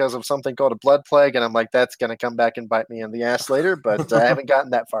burned because of something called a blood plague, and I'm like, that's going to come back and bite me in the ass later, but I haven't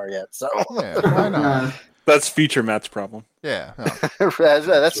gotten that far yet. So Yeah, I know. That's Feature Matt's problem. Yeah. No,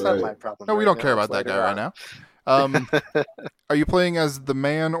 that's not right. my problem. No, we right don't now. care It's about that guy later right on. now. Are you playing as the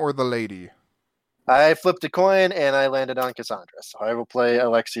man or the lady? I flipped a coin and I landed on Cassandra, so I will play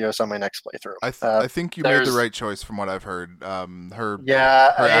Alexios on my next playthrough. I think you made the there's- right choice from what I've heard. Her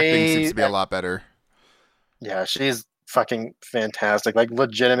Yeah, acting seems to be a lot better. Yeah, she's fucking fantastic. Like,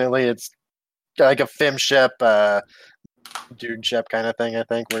 legitimately, it's like a femship, dudeship kind of thing, I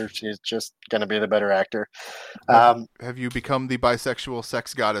think, where she's just going to be the better actor. Have you become the bisexual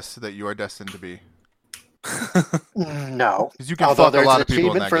sex goddess that you are destined to be? No. Because you can Although fuck a there's lot an of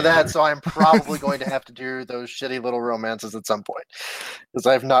people in achievement that for game. that, so I'm probably going to have to do those shitty little romances at some point. Because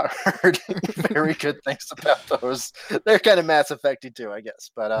I've not heard very good things about those. They're kind of Mass Effecty too, I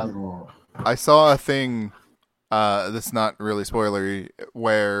guess. But Oh. I saw a thing that's not really spoilery,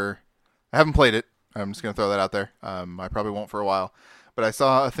 where I haven't played it. I'm just going to throw that out there. I probably won't for a while. But I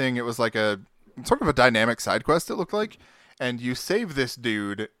saw a thing, it was like a sort of a dynamic side quest, it looked like. And you save this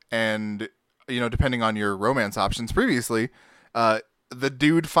dude, and, you know, depending on your romance options previously, the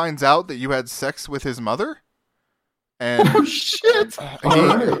dude finds out that you had sex with his mother. And oh shit!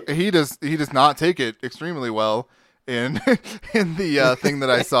 he does not take it extremely well in in the thing that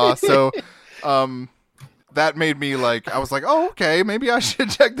I saw. So that made me like, I was like, oh, okay, maybe I should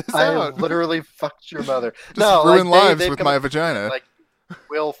check this I out. literally fucked your mother. Just no, ruin like, lives they've with come my up vagina. like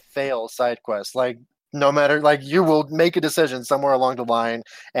will fail side quests. Like, no matter, like, you will make a decision somewhere along the line,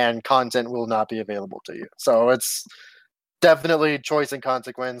 and content will not be available to you. So it's definitely choice and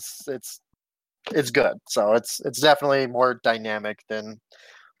consequence. It's good. So it's definitely more dynamic than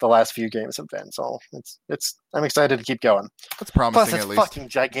the last few games have been. So it's I'm excited to keep going. That's promising. Plus, it's at least. fucking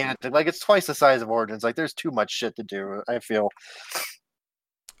gigantic. Like, it's twice the size of Origins. Like, there's too much shit to do, I feel.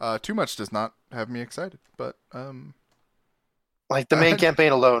 Too much does not have me excited, but Like the main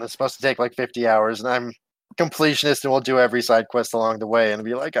campaign alone is supposed to take like 50 hours, and I'm completionist and will do every side quest along the way and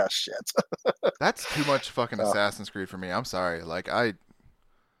be like, oh shit. That's too much fucking Assassin's Creed for me. I'm sorry. Like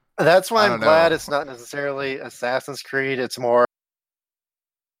That's why I'm glad know. it's not necessarily Assassin's Creed. It's more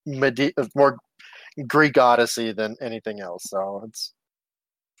more Greek Odyssey than anything else. So it's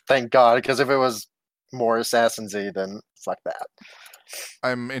thank God, because if it was more Assassin's-y, then fuck that.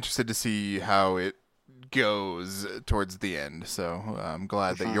 I'm interested to see how it goes towards the end. So I'm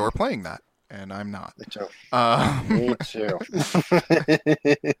glad that you're playing that, and I'm not. Me too. Me too.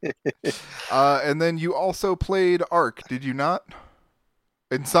 And then you also played Ark, did you not?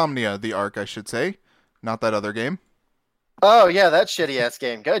 Insomnia, the Ark, I should say, not that other game. Oh yeah, that shitty ass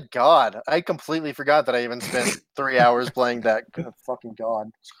game. Good God, I completely forgot that I even spent 3 hours playing that. Good fucking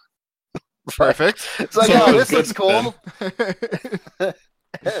God. Perfect. It's like, oh, this looks cool.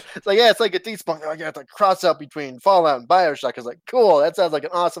 It's like, yeah, it's like a Despawn. Like, you have to cross out between Fallout and Bioshock. It's like, cool, that sounds like an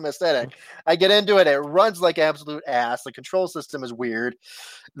awesome aesthetic. I get into it, it runs like absolute ass. The control system is weird.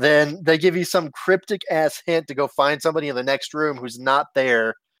 Then they give you some cryptic ass hint to go find somebody in the next room who's not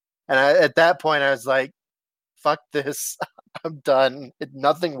there. And at that point, I was like, fuck this. I'm done.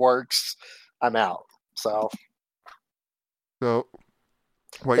 Nothing works. I'm out. So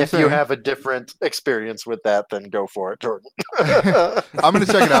if you have a different experience with that, then go for it, Jordan. I'm going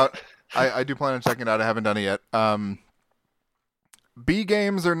to check it out. I do plan on checking it out. I haven't done it yet. B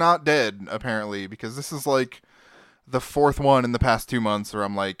games are not dead, apparently, because this is like the fourth one in the past 2 months where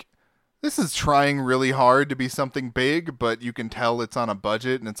I'm like, this is trying really hard to be something big, but you can tell it's on a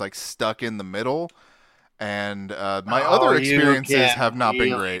budget and it's like stuck in the middle. And my other experiences have not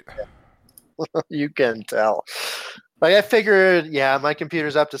been great. You can tell. Like, I figured, yeah, my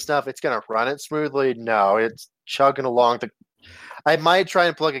computer's up to snuff. It's going to run it smoothly. No, it's chugging along. I might try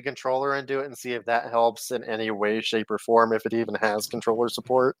and plug a controller into it and see if that helps in any way, shape, or form, if it even has controller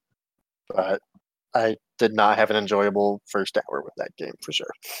support. But I did not have an enjoyable first hour with that game, for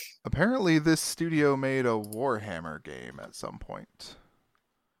sure. Apparently, this studio made a Warhammer game at some point.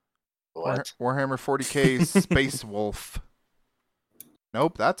 What? Warhammer 40K Space Wolf.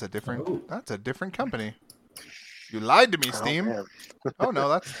 Nope, that's a different company. You lied to me, Steam. Oh no,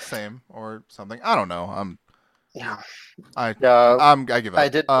 that's the same or something. I don't know. I give up. I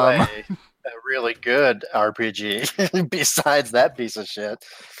did play a really good RPG besides that piece of shit.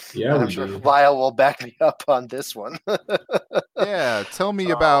 Yeah, I'm sure Lyle will back me up on this one. Yeah, tell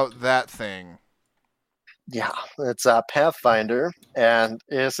me about that thing. Yeah, it's Pathfinder, and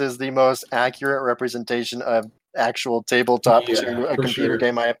this is the most accurate representation of actual tabletop to a computer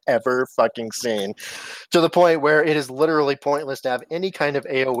game I have ever fucking seen. To the point where it is literally pointless to have any kind of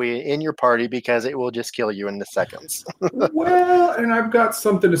AoE in your party because it will just kill you in the seconds. Well, and I've got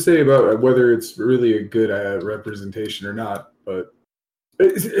something to say about whether it's really a good representation or not, but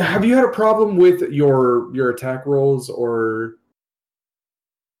have you had a problem with your attack rolls or...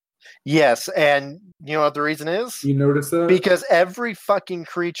 Yes, and you know what the reason is? You notice that? Because every fucking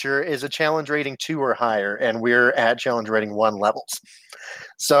creature is a challenge rating 2 or higher, and we're at challenge rating 1 levels.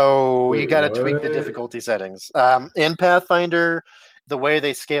 So you got to tweak the difficulty settings. In Pathfinder, the way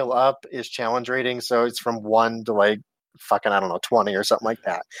they scale up is challenge rating, so it's from 1 to like fucking, I don't know, 20 or something like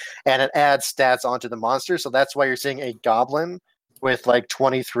that. And it adds stats onto the monster, so that's why you're seeing a goblin with like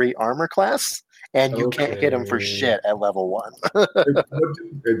 23 armor class. And you can't hit him for shit at level 1.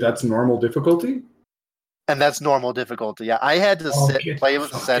 That's normal difficulty? And that's normal difficulty. Yeah, I had to play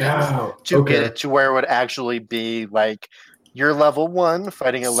with the settings to get it to where it would actually be like you're level 1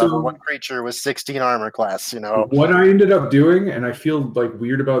 fighting a level 1 creature with 16 armor class, you know. What I ended up doing, and I feel like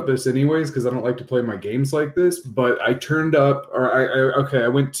weird about this anyways because I don't like to play my games like this, but I turned up, or I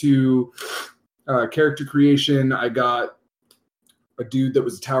went to character creation. I got a dude that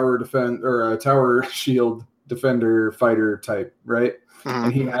was a tower shield defender fighter type, right? Mm-hmm.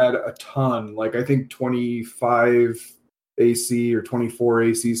 And he had a ton, like I think 25 AC or 24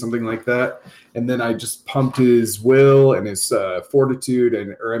 AC, something like that. And then I just pumped his will and his fortitude,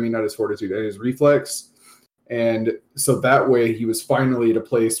 and his reflex. And so that way he was finally at a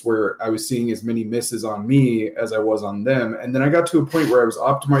place where I was seeing as many misses on me as I was on them. And then I got to a point where I was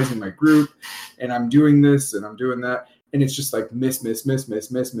optimizing my group, and I'm doing this and I'm doing that. And it's just like miss.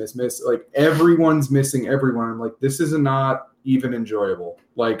 Like everyone's missing everyone. I'm like, this is not even enjoyable.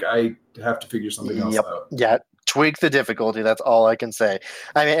 Like I have to figure something else out. Yeah, tweak the difficulty. That's all I can say.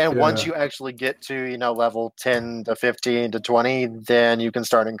 I mean, and once Yeah. you actually get to level 10 to 15 to 20, then you can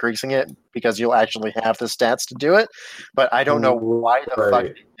start increasing it because you'll actually have the stats to do it. But I don't know why the fuck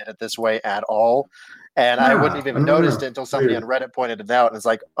Right. they did it this way at all. And I wouldn't have I even don't noticed know. it until somebody Weird. on Reddit pointed it out, and it's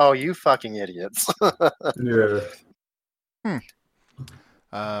like, "Oh, you fucking idiots!" Yeah.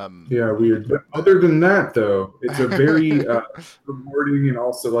 Yeah, weird. But other than that, though, it's a very rewarding and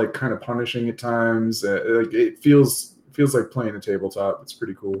also like kind of punishing at times. Like it feels like playing a tabletop. It's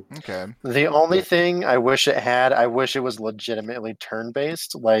pretty cool. Okay. The only thing I wish it was legitimately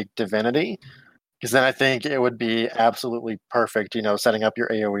turn-based, like Divinity, because then I think it would be absolutely perfect, setting up your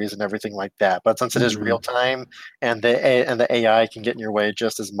AoEs and everything like that. But since it is real time and the AI can get in your way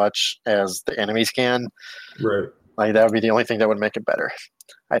just as much as the enemies can, Right. like that would be the only thing that would make it better,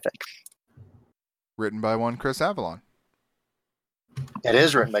 I think. Written by one Chris Avalon. It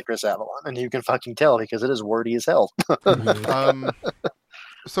is written by Chris Avalon, and you can fucking tell because it is wordy as hell.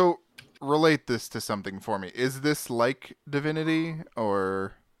 So relate this to something for me. Is this like Divinity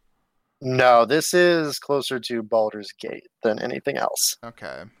or? No, this is closer to Baldur's Gate than anything else.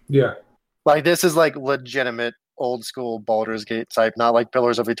 Okay. Yeah. Like this is like legitimate old school Baldur's Gate type, not like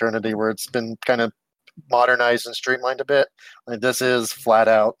Pillars of Eternity where it's been kind of modernized and streamlined a bit. Like this is flat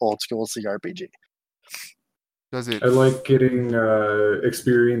out old school CRPG. Does it? I like getting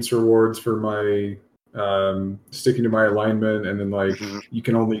experience rewards for my sticking to my alignment, and then like you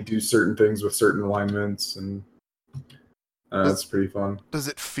can only do certain things with certain alignments, and that's pretty fun. Does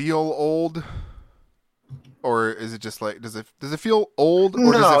it feel old, or is it just like does it feel old,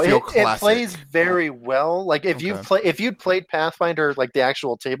 or No, does it feel classic? It plays very well. Like if you'd played Pathfinder, like the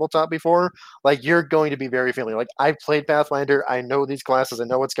actual tabletop before, like you're going to be very familiar. Like I've played Pathfinder, I know these classes, I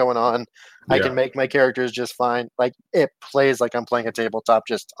know what's going on. I can make my characters just fine. Like it plays like I'm playing a tabletop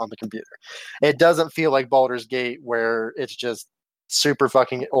just on the computer. It doesn't feel like Baldur's Gate where it's just super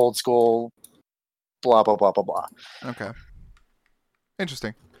fucking old school. Blah blah blah blah blah. Okay.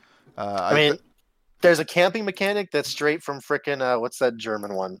 Interesting. I mean. There's a camping mechanic that's straight from frickin' what's that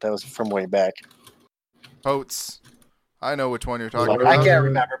German one that was from way back? Oats. I know which one you're talking about. I can't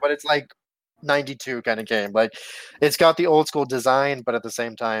remember, but it's like 92 kind of game. Like it's got the old school design, but at the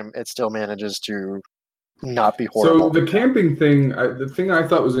same time, it still manages to not be horrible. So the camping thing, the thing I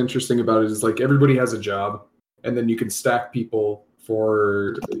thought was interesting about it is like everybody has a job, and then you can stack people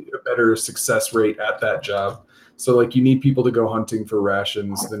for a better success rate at that job. So like you need people to go hunting for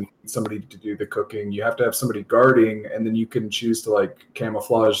rations, then you need somebody to do the cooking. You have to have somebody guarding, and then you can choose to like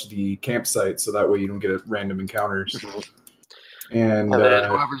camouflage the campsite so that way you don't get random encounters. And then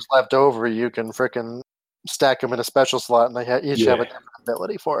whoever's left over, you can frickin' stack them in a special slot, and they each have a different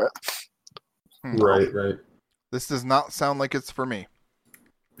ability for it. Right. This does not sound like it's for me.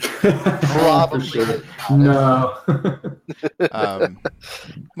 Probably sure. No.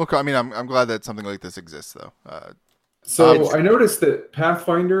 Look, I mean, I'm glad that something like this exists, though. So I noticed that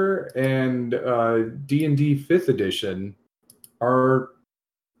Pathfinder and D&D 5th edition are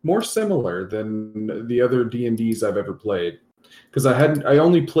more similar than the other D&Ds I've ever played. Because I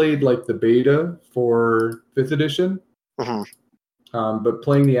only played like the beta for 5th edition, but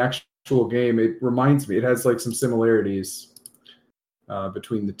playing the actual game, it reminds me, it has like some similarities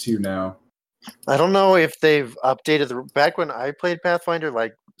between the two now. I don't know if they've updated back when I played Pathfinder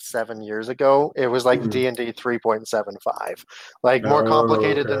like 7 years ago, it was like D&D 3.75. Like more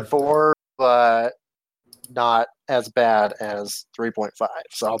complicated than 4, but not as bad as 3.5.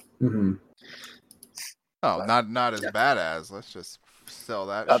 So not as bad as. Let's just sell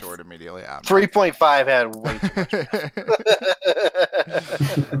that short immediately. 3.5 had way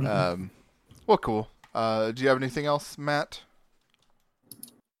too much. Well, cool. Do you have anything else, Matt?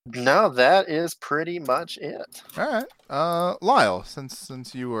 No, that is pretty much it. All right. Lyle,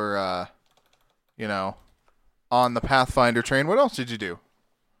 since you were on the Pathfinder train, what else did you do?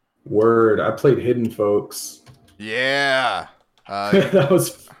 Word. I played Hidden Folks. Yeah.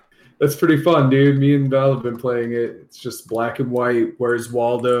 That's pretty fun, dude. Me and Val have been playing it. It's just black and white. Where's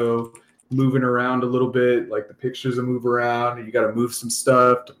Waldo moving around a little bit? Like the pictures will move around, and you got to move some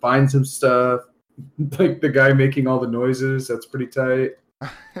stuff to find some stuff. Like the guy making all the noises. That's pretty tight.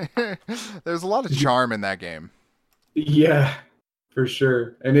 There's a lot of charm in that game. Yeah, for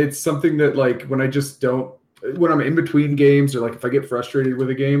sure. And it's something that like when I'm in between games, or like if I get frustrated with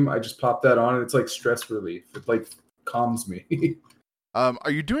a game, I just pop that on and it's like stress relief. It like calms me.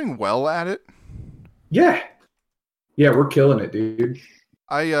 Are you doing well at it? Yeah, we're killing it, dude.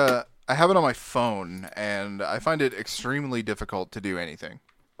 I have it on my phone and I find it extremely difficult to do anything.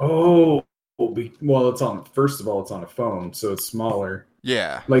 Oh, well, first of all, it's on a phone, so it's smaller.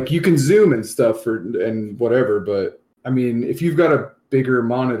 Yeah. Like you can zoom and stuff and whatever, but I mean, if you've got a bigger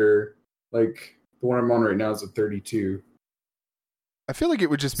monitor, like the one I'm on right now is a 32. I feel like it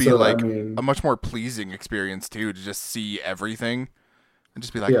would just be So, like I mean, a much more pleasing experience too, to just see everything and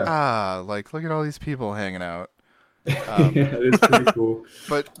just be like, Yeah. like look at all these people hanging out. yeah, it's pretty cool.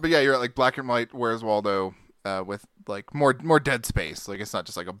 But yeah, you're right, like Black and White, Where's Waldo, with like more dead space. Like it's not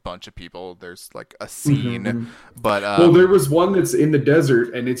just like a bunch of people. There's like a scene. Mhm. But Well, there was one that's in the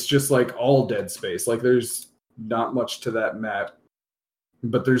desert, and it's just like all dead space. Like there's not much to that map,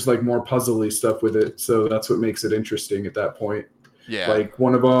 but there's like more puzzly stuff with it. So that's what makes it interesting at that point. yeah. Like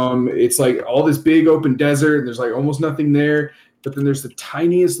one of them, it's like all this big open desert, and there's like almost nothing there. But then there's the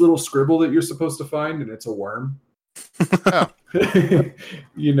tiniest little scribble that you're supposed to find, and it's a worm. Oh.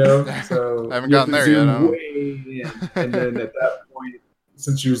 You know, so I haven't you have gotten to there zoom yet, no. way in. And then at that point,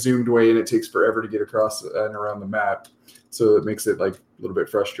 since you're zoomed way in, it takes forever to get across and around the map. So it makes it like a little bit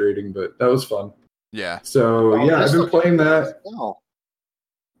frustrating, but that was fun. Yeah. So Oh, yeah, I've this been looks playing that. Oh,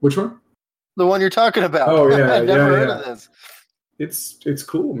 Which one? the one you're talking about. Oh, yeah, I've never yeah, heard yeah. of this. It's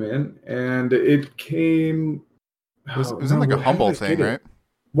cool, man. And it came. It was in like a Humble thing, right?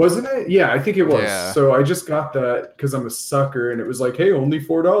 Wasn't it? Yeah, I think it was. Yeah. So I just got that because I'm a sucker, and it was like, hey, only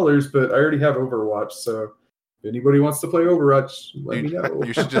 $4, but I already have Overwatch. So if anybody wants to play Overwatch, let me know.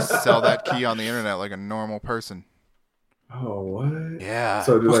 You should just sell that key on the internet like a normal person. Oh, what? Yeah.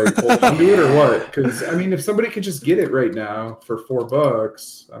 So do I hold on to it or what? Because I mean, if somebody could just get it right now for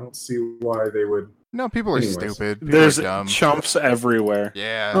 $4, I don't see why they would. No, people are Anyways. stupid. People There's are dumb. chumps everywhere.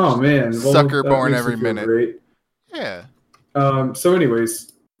 Yeah. Oh man, Sucker that born makes every me feel minute. Great. Yeah. So,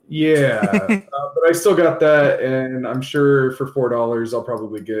 anyways, yeah, but I still got that, and I'm sure for $4, I'll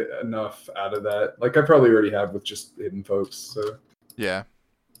probably get enough out of that. Like I probably already have with just Hidden Folks. So Yeah.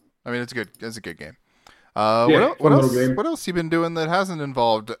 I mean, it's good. It's a good game. Yeah, What fun little else? game. What else you been doing that hasn't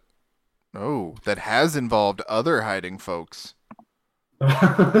involved? Oh, that has involved other hiding folks.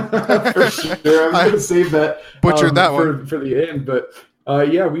 for sure, I'm gonna save that. Butchered that for, one. for the end, but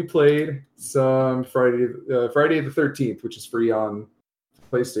yeah, we played some Friday the 13th, which is free on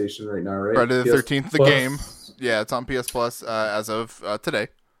PlayStation right now, right? Friday the PS 13th, the Plus. game. Yeah, it's on PS Plus as of today.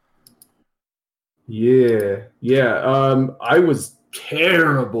 Yeah. I was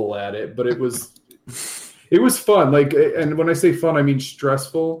terrible at it, but it was fun. Like, and when I say fun, I mean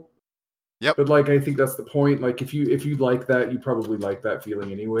stressful. Yep. But like, I think that's the point. Like, if you like that, you probably like that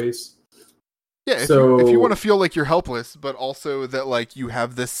feeling, anyways. Yeah, if So- you want to feel like you're helpless, but also that like you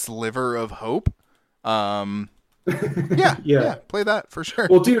have this sliver of hope, yeah, play that for sure.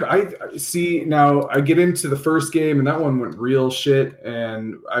 Well, dude, I see now. I get into the first game, and that one went real shit,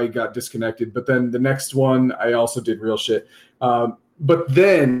 and I got disconnected. But then the next one, I also did real shit. But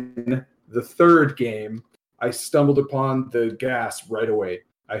then the third game, I stumbled upon the gas right away.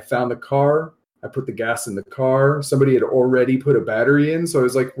 I found the car. I put the gas in the car. Somebody had already put a battery in, so I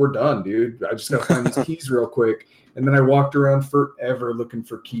was like, "We're done, dude. I just gotta find these keys real quick." And then I walked around forever looking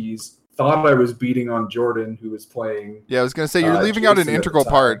for keys. Thought I was beating on Jordan, who was playing. Yeah, I was gonna say you're leaving out an Jason at the integral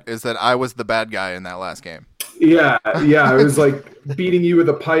time. part is that I was the bad guy in that last game. Yeah. I was like beating you with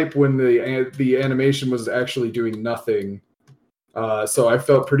a pipe when the animation was actually doing nothing. So I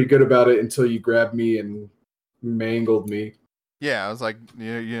felt pretty good about it until you grabbed me and mangled me. Yeah, I was like,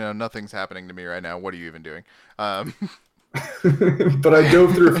 you know, nothing's happening to me right now. What are you even doing? But I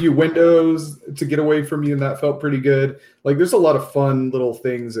dove through a few windows to get away from you, and that felt pretty good. Like, there's a lot of fun little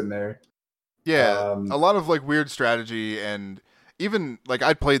things in there. Yeah, a lot of like weird strategy, and even like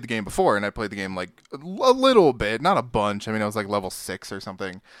I'd played the game before, and I played the game like a little bit, not a bunch. I mean, I was like level 6 or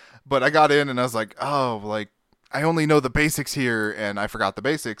something, but I got in and I was like, oh, like I only know the basics here, and I forgot the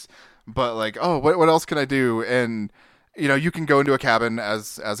basics. But like, oh, what else can I do? And you know, you can go into a cabin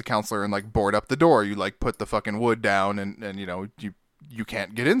as a counselor and like board up the door. You like put the fucking wood down, and you know you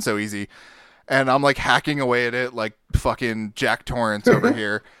can't get in so easy. And I'm like hacking away at it like fucking Jack Torrance over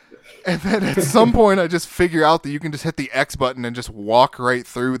here. And then at some point I just figure out that you can just hit the X button and just walk right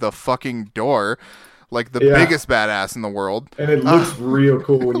through the fucking door like the biggest badass in the world. And it looks real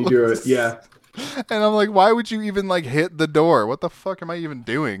cool when you do it. Yeah. And I'm like, why would you even like hit the door? What the fuck am I even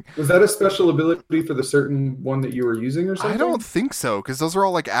doing? Was that a special ability for the certain one that you were using or something? I don't think so, because those are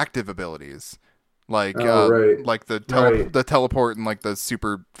all like active abilities. Like, right. like the Right. the teleport and like the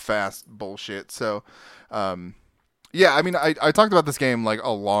super fast bullshit. So, yeah, I mean, I talked about this game like a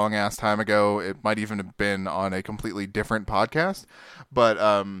long ass time ago. It might even have been on a completely different podcast, but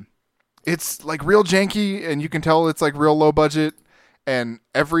it's like real janky, and you can tell it's like real low budget. and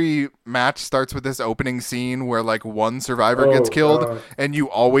every match starts with this opening scene where like one survivor gets killed, and you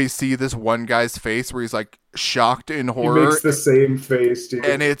always see this one guy's face where he's like shocked in horror. He makes the same face, dude.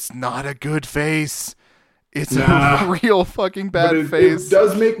 And it's not a good face. It's a real fucking bad face. It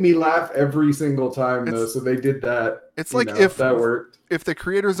does make me laugh every single time, though, so they did that. It's like if that worked. If the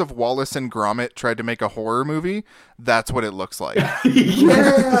creators of Wallace and Gromit tried to make a horror movie, that's what it looks like.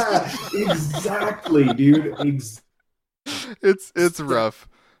 Yeah, exactly, dude. It's rough,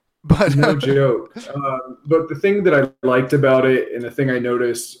 but no joke. But the thing that I liked about it, and the thing I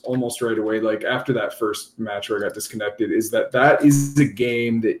noticed almost right away, like after that first match where I got disconnected, is that is a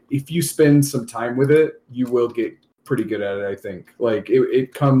game that if you spend some time with it, you will get pretty good at it. I think like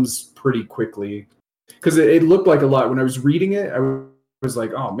it comes pretty quickly because it looked like a lot when I was reading it. I was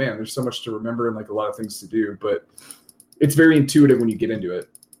like, oh man, there's so much to remember and like a lot of things to do, but it's very intuitive when you get into it.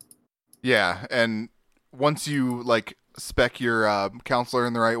 Yeah, and once you like spec your counselor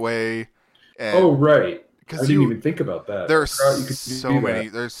in the right way. And right. I didn't even think about that. There's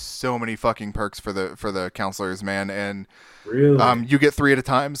so many fucking perks for the counselors, man. And really, you get 3 at a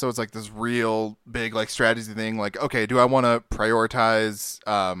time, so it's like this real big like strategy thing. Like, okay, do I want to prioritize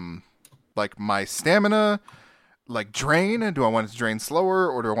like my stamina, like drain? Do I want it to drain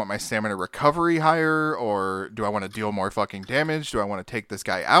slower, or do I want my stamina recovery higher, or do I want to deal more fucking damage? Do I want to take this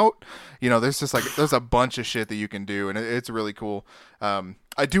guy out? You know, there's a bunch of shit that you can do, and it's really cool.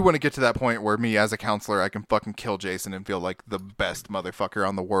 I do want to get to that point where me as a counselor, I can fucking kill Jason and feel like the best motherfucker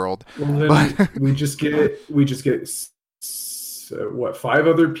on the world. Well, then we just get 5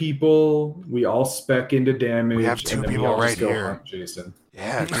 other people. We all spec into damage. We have 2 people right here. Jason.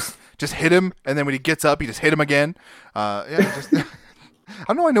 Yeah, just hit him, and then when he gets up, you just hit him again. I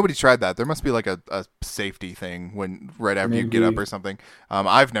don't know why nobody tried that. There must be like a safety thing right after you get up or something.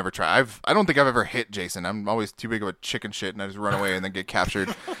 I've never tried. I don't think I've ever hit Jason. I'm always too big of a chicken shit, and I just run away and then get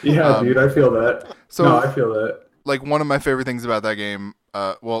captured. Yeah, dude, I feel that. I feel that. Like one of my favorite things about that game,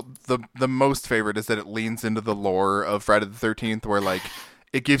 the most favorite is that it leans into the lore of Friday the 13th, where like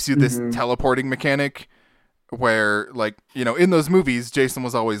it gives you this teleporting mechanic. Where, like, you know, in those movies, Jason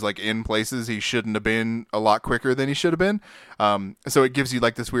was always, like, in places he shouldn't have been a lot quicker than he should have been. So it gives you,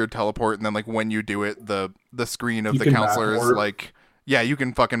 like, this weird teleport, and then, like, when you do it, the screen of the counselor is, like... Yeah, you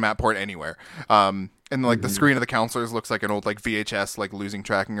can fucking map port anywhere. And, like, the screen of the counselors looks like an old, like, VHS, like, losing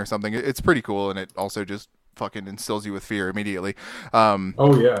tracking or something. It's pretty cool, and it also just fucking instills you with fear immediately.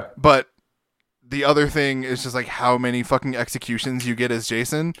 Oh, yeah. But the other thing is just, like, how many fucking executions you get as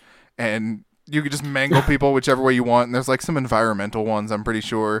Jason, and... You could just mangle people whichever way you want, and there's like some environmental ones, I'm pretty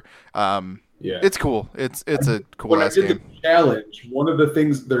sure. Yeah, it's cool. It's a cool ass game. The challenge, one of the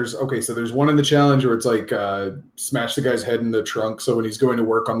things there's one in the challenge where it's like smash the guy's head in the trunk, so when he's going to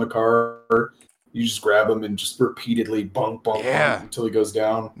work on the car, you just grab him and just repeatedly bonk until he goes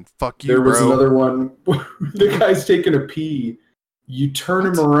down. Fuck you, There was bro. another one where the guy's taking a pee. You turn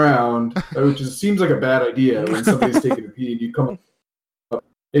him around, which seems like a bad idea when somebody's taking a pee, and you come.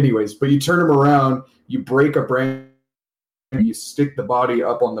 Anyways, but you turn him around, you break a branch, you stick the body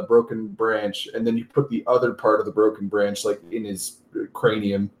up on the broken branch, and then you put the other part of the broken branch like in his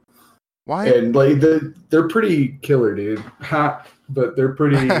cranium. Why? And like they're pretty killer, dude. But they're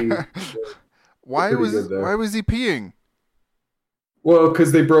pretty. Why was he peeing? Well,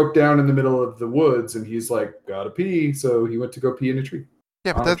 because they broke down in the middle of the woods, and he's like, gotta pee, so he went to go pee in a tree.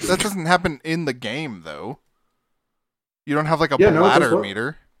 Yeah, but that doesn't happen in the game, though. You don't have like a bladder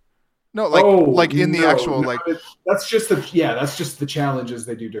meter. No, like in the actual like. That's just the challenges.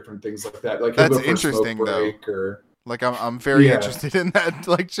 They do different things like that. Like that's interesting though. Like I'm very interested in that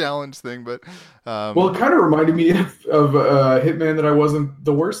like challenge thing, but well, it kind of reminded me of Hitman that I wasn't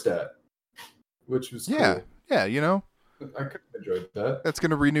the worst at, which was cool. Yeah, you know, I could have enjoyed that. That's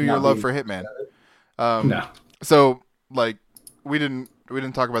gonna renew your love for Hitman. No. So like we didn't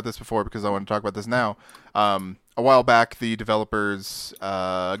talk about this before because I want to talk about this now. A while back, the developers,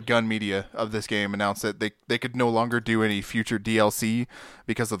 Gun Media of this game, announced that they could no longer do any future DLC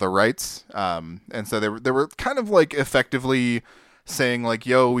because of the rights. And so they were kind of like effectively saying like,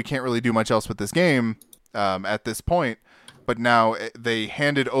 yo, we can't really do much else with this game at this point. But now they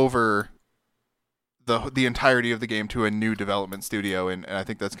handed over the entirety of the game to a new development studio, and I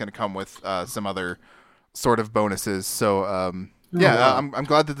think that's going to come with some other sort of bonuses. So I'm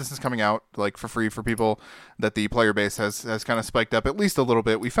glad that this is coming out like for free for people, that the player base has kind of spiked up at least a little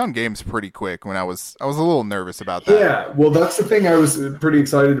bit. We found games pretty quick when I was a little nervous about that. Yeah, well, that's the thing I was pretty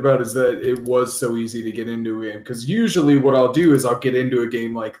excited about, is that it was so easy to get into it. Because usually what I'll do is I'll get into a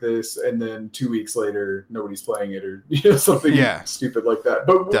game like this, and then 2 weeks later nobody's playing it, or something stupid like that.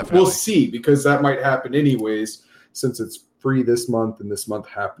 But we'll see, because that might happen anyways, since it's free this month, and this month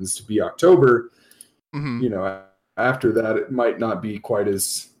happens to be October, Mhm. you know, after that, it might not be quite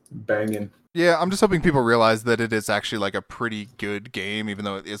as banging. Yeah, I'm just hoping people realize that it is actually like a pretty good game, even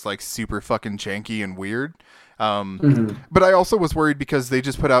though it is like super fucking janky and weird. But I also was worried because they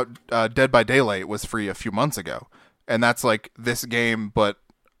just put out Dead by Daylight was free a few months ago, and that's like this game, but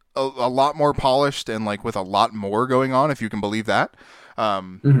a lot more polished and like with a lot more going on, if you can believe that.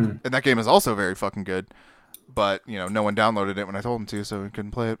 And that game is also very fucking good. But no one downloaded it when I told them to, so we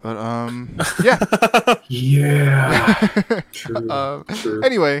couldn't play it. But yeah, yeah. True.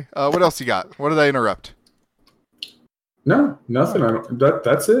 Anyway, what else you got? What did I interrupt? No, nothing. I don't.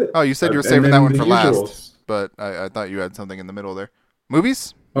 That's it. Oh, you said you were saving that one for last, but I thought you had something in the middle there.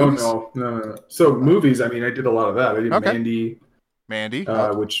 Movies? No. So movies. I mean, I did a lot of that. I did Mandy,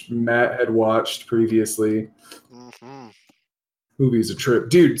 which Matt had watched previously. Mm-hmm. Movie's a trip,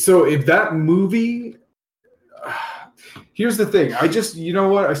 dude. So if that movie. Here's the thing. I just, you know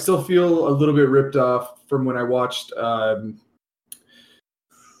what? I still feel a little bit ripped off from when I watched.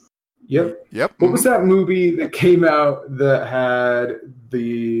 Yep. What was that movie that came out that had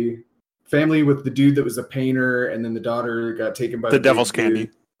the family with the dude that was a painter, and then the daughter got taken by The Devil's Candy?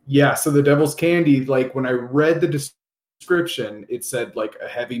 Yeah. So The Devil's Candy. Like when I read the description, it said like a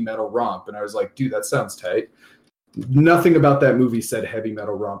heavy metal romp, and I was like, dude, that sounds tight. Nothing about that movie said heavy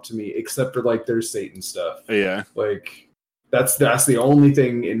metal romp to me, except for like there's Satan stuff. Yeah, like that's the only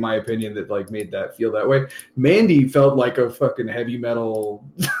thing in my opinion that like made that feel that way. Mandy felt like a fucking heavy metal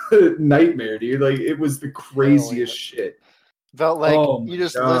nightmare, dude. Like it was the craziest shit. Felt like you're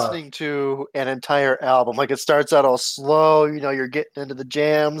just listening to an entire album. Like it starts out all slow, you're getting into the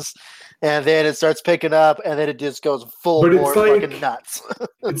jams, and then it starts picking up, and then it just goes full bore fucking nuts.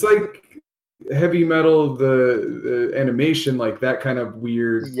 It's like heavy metal, the animation, like that kind of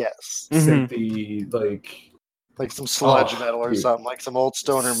weird, synthy, like some sludge metal or something, like some old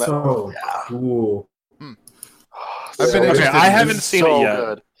stoner metal. Cool. I've been I haven't seen it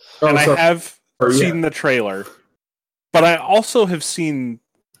yet, and I have seen the trailer, but I also have seen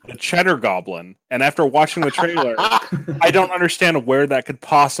the Cheddar Goblin, and after watching the trailer, I don't understand where that could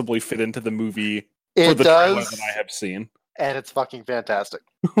possibly fit into the movie for the trailer that I have seen. And it's fucking fantastic.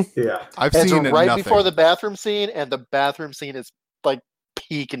 Yeah, I've seen it right before the bathroom scene, and the bathroom scene is like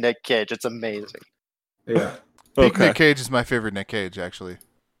peak Nick Cage. It's amazing. Yeah, peak Nick Cage is my favorite Nick Cage, actually.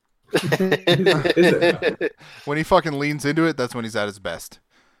 When he fucking leans into it, that's when he's at his best.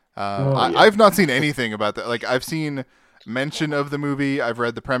 I've not seen anything about that. Like I've seen mention of the movie, I've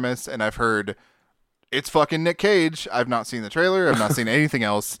read the premise, and I've heard it's fucking Nick Cage. I've not seen the trailer. I've not seen anything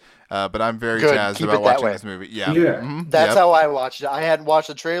else. But I'm very jazzed about watching this movie. Yeah. That's how I watched it. I hadn't watched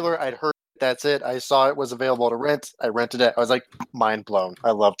the trailer. I'd heard that's it. I saw it was available to rent. I rented it. I was like, mind blown.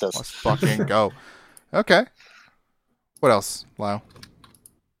 I love this. Let's fucking go. Okay. What else, Lyle?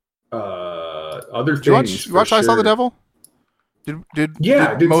 Other things. Did you watch I Saw the Devil?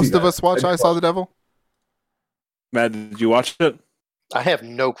 Did most of us watch I Saw the Devil? Matt, did you watch it? I have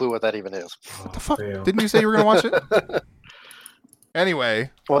no clue what that even is. What the fuck? Didn't you say you were going to watch it? Anyway,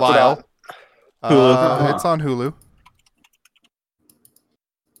 what's Lyle. It on? It's on Hulu.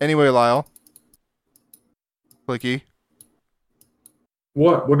 Anyway, Lyle. Clicky.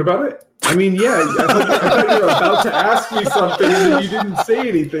 What about it? I mean, yeah, I thought you were about to ask me something and then you didn't say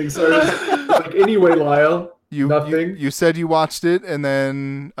anything. So I was like, anyway, Lyle. Nothing. You said you watched it, and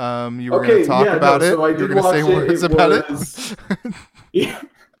then you were going to talk about it. So I you were going to say words about it. Yeah,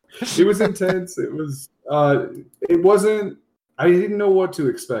 it was intense. It was. It wasn't. I didn't know what to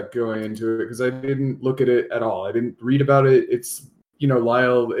expect going into it because I didn't look at it at all. I didn't read about it. It's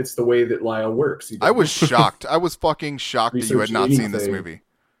Lyle. It's the way that Lyle works. I was shocked. I was fucking shocked that you had not seen this movie.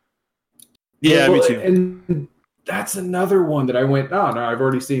 Yeah, me too. And that's another one that I went, no, I've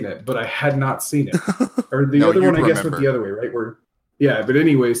already seen it, but I had not seen it. Or the other one, I guess, went the other way, right? But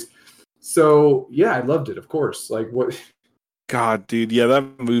anyways, so yeah, I loved it, of course. Like what? God, dude, yeah,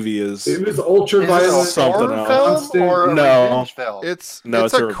 that movie is. It was ultra violent. Something else. Or no, film? It's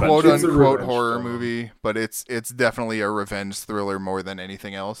a quote unquote horror movie, but it's definitely a revenge thriller more than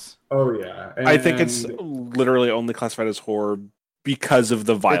anything else. Oh yeah, I think it's literally only classified as horror because of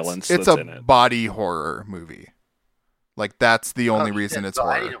the violence. It's that's a in it. Body horror movie. Like that's the only reason it's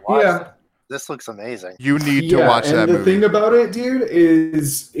horror. Yeah. This looks amazing. You need to watch that movie. And the thing about it, dude,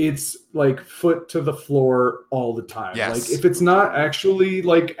 is it's like foot to the floor all the time. Yes. Like if it's not actually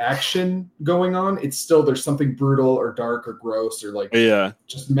like action going on, it's still there's something brutal or dark or gross or like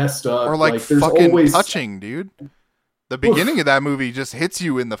just messed up. Or like there's fucking always touching, dude. The beginning of that movie just hits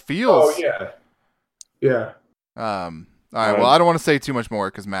you in the feels. Oh yeah. Yeah. All right. Well, I don't want to say too much more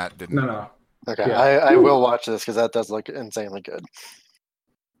because Matt didn't. No. Okay, Yeah. I will watch this because that does look insanely good.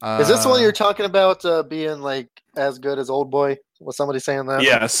 Is this the one you're talking about being like as good as Old Boy? Was somebody saying that?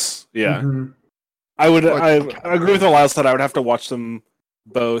 Yes. Yeah. Mhm. I Like- agree with Elias that I would have to watch them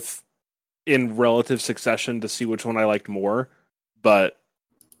both in relative succession to see which one I liked more, but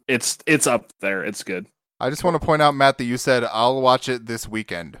it's up there. It's good. I just want to point out, Matt, that you said I'll watch it this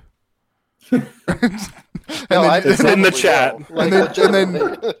weekend. And No, then- It's in the probably chat. will. Like, and then-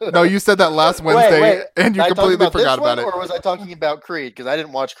 legitimately. no, you said that last Wednesday, wait. and you Am I talking completely about this forgot about one, it. Or was I talking about Creed? Because I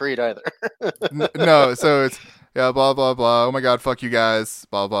didn't watch Creed either. No, so it's yeah, blah blah blah. Oh my god, fuck you guys,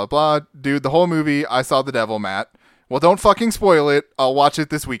 blah blah blah. Dude, the whole movie, I saw the devil, Matt. Well, don't fucking spoil it. I'll watch it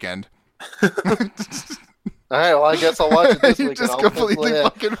this weekend. All right, well, I guess I'll watch it this You weekend. just I'll pencil completely it in.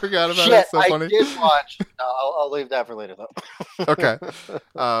 fucking forgot about it. Shit, It's so I funny. did watch. No, I'll leave that for later, though. Okay.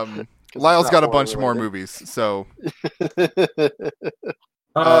 'Cause Lyle's it's got a not bunch more horror-related. movies, so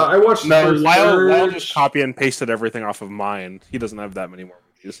I watched No, the first Lyle Purge. just copy and pasted everything off of mine. He doesn't have that many more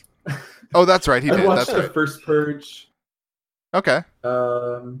movies. oh, that's right, he I did. watched That's the right. first Purge. Okay.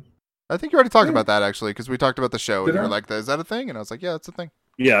 I think you already talked Yeah. about that actually, because we talked about the show, Did and you were I? like, "Is that a thing?" And I was like, "Yeah, it's a thing."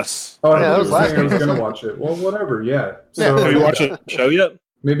 Yes. Oh, I Yeah, thought that you was were last saying I was year. gonna watch it. Well, whatever. Yeah. Yeah. So Have you watched the show yet?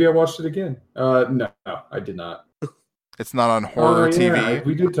 maybe I watched it again. No, I did not. It's not on horror Oh, TV. yeah,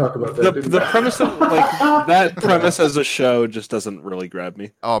 we did talk about that. didn't The we? premise of that premise as a show just doesn't really grab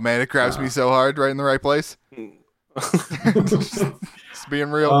me. Oh man, it grabs me so hard, right in the right place. Just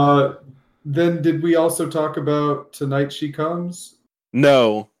being real. Then did we also talk about Tonight She Comes?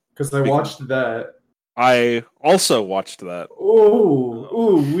 No, Because I watched that. I also watched that.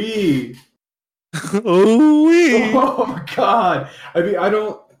 Ooh, wee. Ooh-wee. Oh God. I mean, I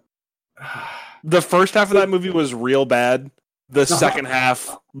don't. The first half of that movie was real bad. The second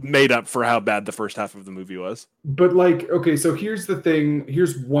half made up for how bad the first half of the movie was. But like, okay, so here's the thing.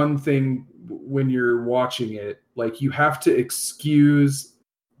 Here's one thing when you're watching it, like you have to excuse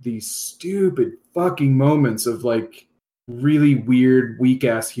these stupid fucking moments of like really weird, weak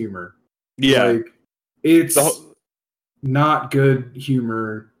ass humor. Yeah. Like it's The whole- not good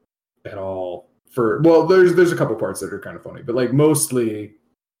humor at all. Well, there's a couple parts that are kind of funny, but like mostly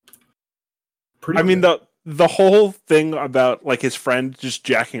pretty I mean, good. the whole thing about like his friend just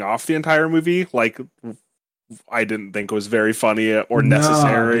jacking off the entire movie, like I didn't think was very funny or Nah,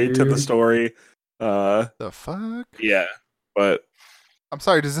 necessary to the dude. story. The fuck? Yeah, but I'm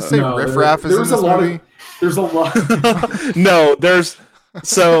sorry. Does this say No, Riff Raff is there in was this a lot movie? of there's a lot. no, there's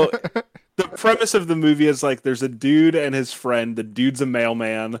so the premise of the movie is like there's a dude and his friend. The dude's a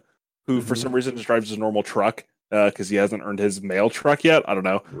mailman who, for some reason, just drives his normal truck because he hasn't earned his mail truck yet. I don't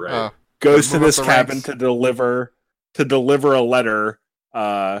know. Right. Goes to Move up this the cabin ranks. to deliver a letter.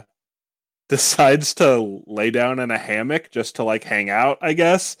 Decides to lay down in a hammock just to like hang out, I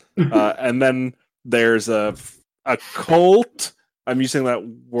guess. And then there's a cult. I'm using that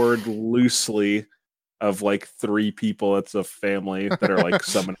word loosely. Of like 3 people, it's a family that are like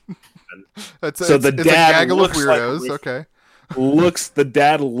summoning. So the it's dad a gaggle of looks like weirdos. Riff- Okay. The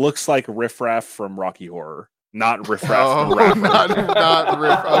dad looks like Riff Raff from Rocky Horror, not Riff Raff Oh, the rapper. not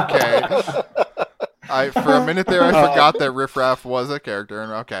Riff. Okay. For a minute there, I forgot that Riff Raff was a character.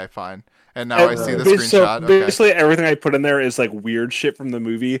 And okay, fine. And now I see the screenshot. Okay. Basically, everything I put in there is like weird shit from the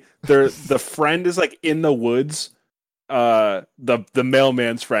movie. The friend is like in the woods, the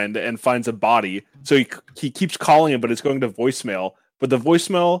mailman's friend, and finds a body. So he keeps calling him, but it's going to voicemail. But the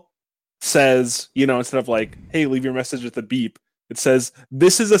voicemail says, instead of like, "Hey, leave your message at the beep," it says,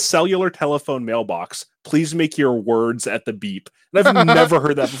 "This is a cellular telephone mailbox. Please make your words at the beep." And I've never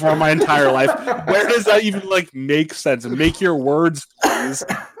heard that before in my entire life. Where does that even like make sense? Make your words, please.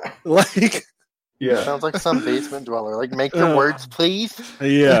 Like, Yeah. Sounds like some basement dweller. Like, make your words, please.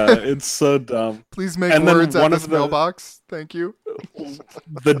 yeah, it's so dumb. Please make And then words one at of this the- mailbox. Thank you.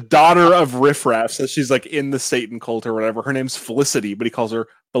 The daughter of Riff Raff says she's like in the Satan cult or whatever. Her name's Felicity, but he calls her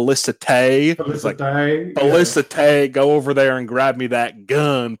Felicite. He's like, Felicite, go over there and grab me that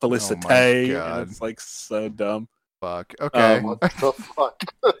gun, Felicite. God. And it's like so dumb. Fuck. Okay. Um, What the fuck?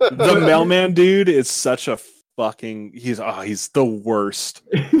 The mailman dude is such a fucking he's the worst.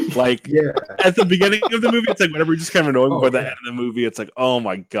 Like Yeah. at the beginning of the movie, it's like whenever you're just kind of annoying, Oh, but the yeah. end of the movie, it's like, oh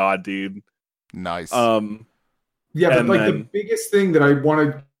my god, dude. Nice. Yeah, but And like then- the biggest thing that I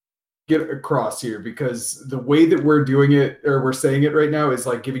want to get across here, because the way that we're doing it or we're saying it right now is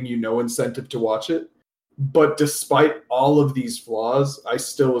like giving you no incentive to watch it. But despite all of these flaws, I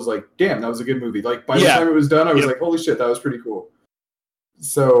still was like, damn, that was a good movie. Like by the Yeah. time it was done, I was Yep. like, holy shit, that was pretty cool.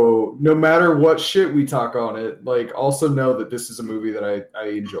 So no matter what shit we talk on it, like also know that this is a movie that I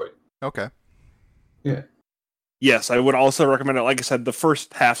enjoyed. Okay. Yeah. yes, I would also recommend it. Like I said, the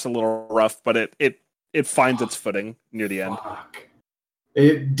first half's a little rough, but it finds its footing near the end. Fuck.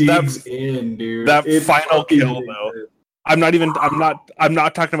 It digs in, dude. That It final fucking kill, digs though. in. I'm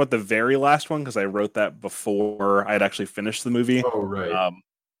not talking about the very last one because I wrote that before I had actually finished the movie. Oh right.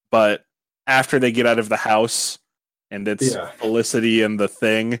 But after they get out of the house and it's Felicity and the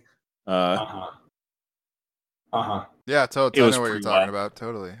Thing. Uh-huh. Yeah, totally. It I was know what you're pretty talking wild. about.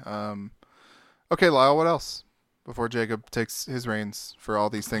 Totally. Okay, Lyle, what else? Before Jacob takes his reins for all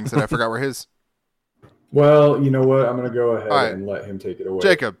these things that I forgot were his. Well, you know what? I'm gonna go ahead All right. and let him take it away.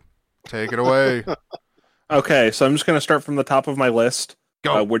 Jacob, take it away. Okay, so I'm just going to start from the top of my list,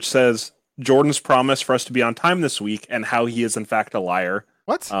 Go. which says Jordan's promise for us to be on time this week and how he is in fact a liar.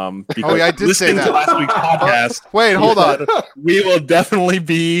 What? Because Oh, yeah, I did say listening that. to last week's podcast, Wait, hold on. we will definitely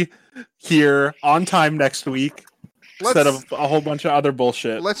be here on time next week instead of a whole bunch of other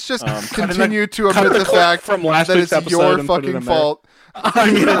bullshit. Let's just cut continue to cut omit the clip fact from last that week's it's episode your and put it fucking in there. fault. I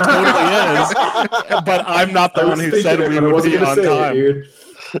mean, it totally is, but I'm not the I one was who thinking said it, we but I would wasn't be gonna on say it, time. dude.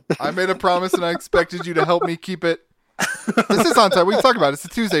 I made a promise and I expected you to help me keep it. This is on time. We can talk about it. It's a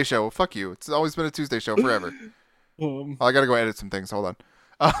Tuesday show. Fuck you. It's always been a Tuesday show forever. I gotta go edit some things. Hold on.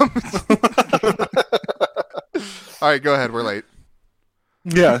 All right, go ahead. We're late.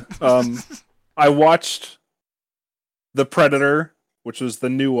 Yeah. I watched The Predator, which was the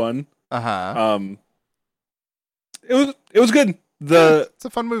new one. Uh-huh. It was good. It's a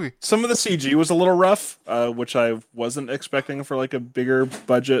fun movie. Some of the CG was a little rough, which I wasn't expecting for like a bigger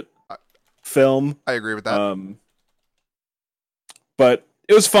budget film. I agree with that. But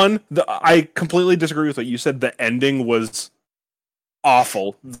it was fun. I completely disagree with what you said. The ending was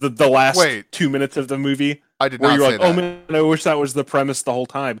awful. The last 2 minutes of the movie. I did where not you're say like, that. oh man, I wish that was the premise the whole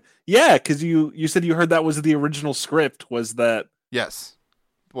time. Yeah, because you said you heard that was the original script. Was that? Yes.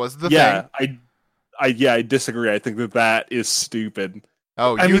 Was the thing. I disagree. I think that is stupid.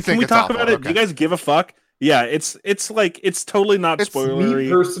 Oh, I you mean, think can we it's talk awful. about it? Okay. Do you guys give a fuck? Yeah, it's totally not spoilery.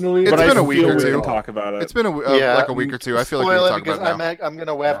 Me personally, It's but been I a week feel or we two. can talk about it. It's been like a week or two. I feel like we Spoil can it talk because about it now. I'm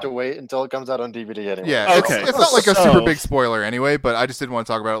gonna have to wait until it comes out on DVD anyway. Yeah, Okay. It's not like a So- super big spoiler anyway, but I just didn't want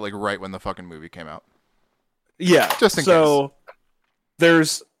to talk about it like right when the fucking movie came out. Yeah, Just in so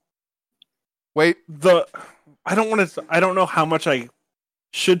there's Wait, I don't know how much I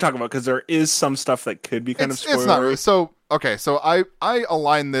should talk about because there is some stuff that could be kind of spoilery. it's not really. So okay, so I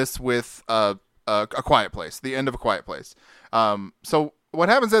align this with a Quiet Place, the end of A Quiet Place. So what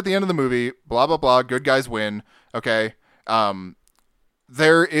happens at the end of the movie? Blah blah blah. Good guys win. Okay.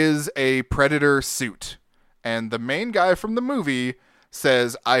 There is a Predator suit, and the main guy from the movie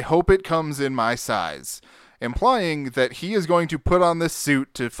says, "I hope it comes in my size," implying that he is going to put on this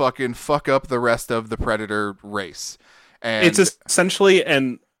suit to fucking fuck up the rest of the Predator race. And It's essentially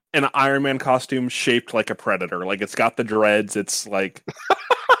an Iron Man costume shaped like a Predator. Like it's got the dreads. It's like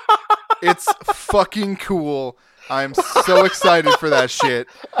it's fucking cool. I'm so excited for that shit.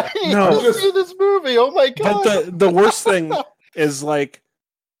 I need No. to see this movie. Oh my god! But the worst thing is like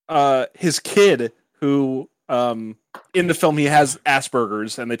his kid who in the film he has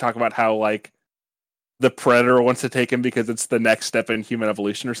Asperger's, and they talk about how like the Predator wants to take him because it's the next step in human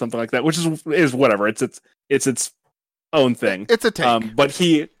evolution or something like that, which is whatever. It's its own thing. It's a take. But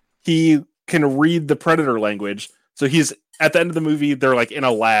he can read the Predator language, so he's at the end of the movie. They're like in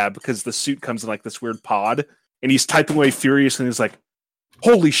a lab because the suit comes in like this weird pod, and he's typing away furiously. And he's like,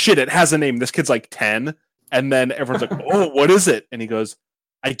 "Holy shit! It has a name." This kid's like 10, and then everyone's like, "Oh, what is it?" And he goes,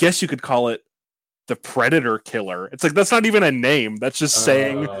 "I guess you could call it the Predator Killer." It's like that's not even a name. That's just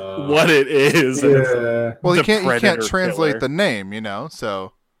saying what it is. And it's- Yeah. Well, you the can't Predator translate killer. the name, you know.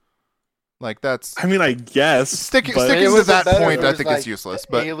 So, like that's I mean, I guess sticking but- sticking It to was that better if point. it I was think like it's useless.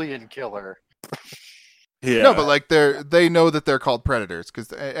 But Alien Killer. Yeah. no, but like they know that they're called predators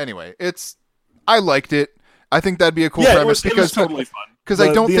because anyway, I liked it. I think that'd be a cool yeah, premise it was because totally fun.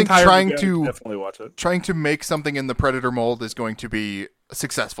 I don't The think entire trying movie, I to would definitely watch it. trying to make something in the Predator mold is going to be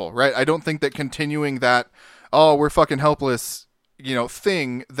successful, right? I don't think that continuing that, oh, we're fucking helpless,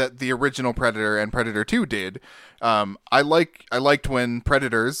 thing that the original Predator and Predator 2 did. I liked when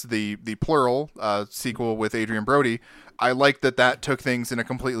Predators, the plural sequel with Adrian Brody, I liked that took things in a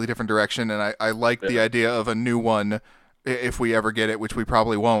completely different direction, and I liked the idea of a new one, if we ever get it, which we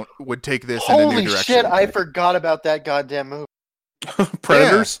probably won't, would take this in a Holy new direction. shit! I forgot about that goddamn movie.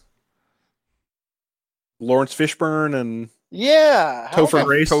 Predators. Lawrence Fishburne and Yeah, how Topher the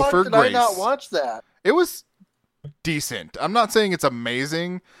Grace. fuck Topher did I not Grace. watch that? It was decent. I'm not saying it's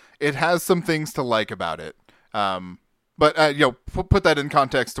amazing. It has some things to like about it. But put that in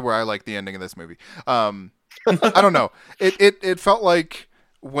context to where I like the ending of this movie. I don't know. It felt like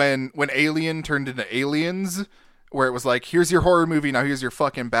when Alien turned into Aliens, where it was like, here's your horror movie, now here's your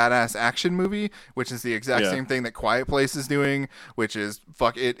fucking badass action movie, which is the exact same thing that Quiet Place is doing, which is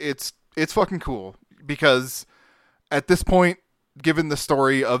it's fucking cool, because at this point, given the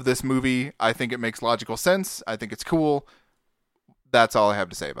story of this movie, I think it makes logical sense. I think it's cool. That's all I have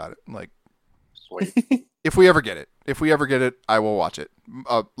to say about it. Like, Sweet. if we ever get it, I will watch it.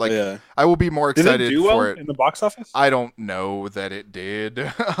 I will be more excited did it do well for it in the box office? I don't know that it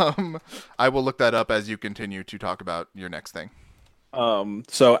did. I will look that up as you continue to talk about your next thing.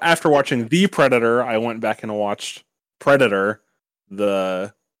 So after watching The Predator, I went back and watched Predator,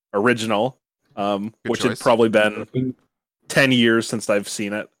 the original, which had probably been 10 years since I've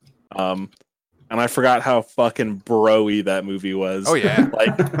seen it. And I forgot how fucking bro-y that movie was. Oh, yeah.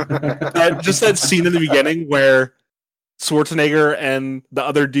 Like, just that scene in the beginning where Schwarzenegger and the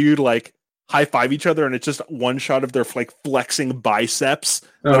other dude, like, high-five each other, and it's just one shot of their, like, flexing biceps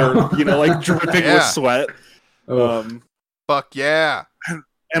that are, you know, like, dripping with sweat. Fuck yeah. And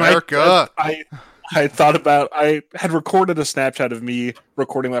America. I thought about, I had recorded a Snapchat of me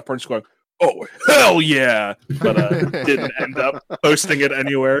recording that part and just going, oh, hell yeah! But didn't end up posting it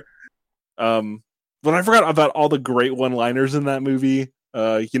anywhere. But I forgot about all the great one-liners in that movie.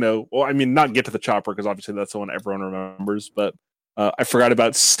 You know, well, I mean, not Get to the Chopper, because obviously that's the one everyone remembers, but I forgot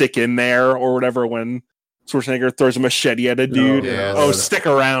about Stick in There or whatever when Schwarzenegger throws a machete at a dude. Stick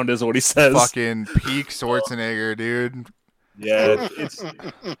around is what he says. Fucking peak Schwarzenegger, dude. Yeah, it's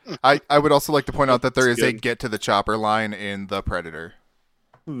I would also like to point out that there is a good. Get to the Chopper line in The Predator.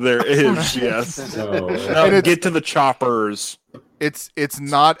 There is, yes. And Get to the choppers. It's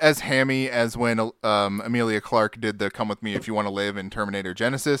not as hammy as when Amelia Clark did the "Come with Me if you want to live" in Terminator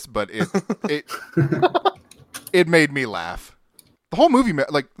Genesis, but it made me laugh. The whole movie,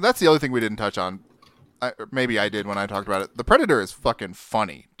 like, that's the other thing we didn't touch on. Maybe I did when I talked about it. The Predator is fucking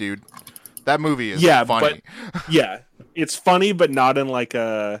funny, dude. That movie is funny. But, yeah, it's funny, but not in like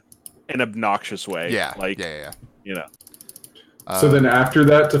an obnoxious way. Yeah, like yeah. You know. So then after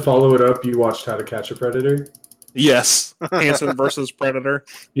that, to follow it up, you watched How to Catch a Predator? Yes. Hansen versus Predator.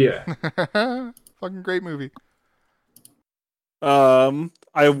 Yeah. Fucking great movie. I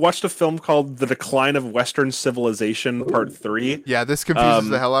watched a film called The Decline of Western Civilization Part 3. Yeah, this confuses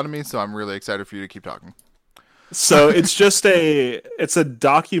the hell out of me, so I'm really excited for you to keep talking. So it's just it's a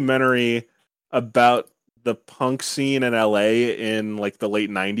documentary about the punk scene in LA in like the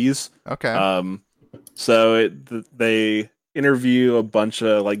late 90s. Okay. So they interview a bunch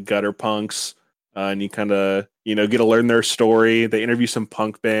of like gutter punks, and you kind of, you know, get to learn their story. They interview some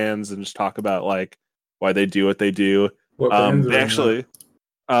punk bands and just talk about like why they do what they do. What bands are They in actually,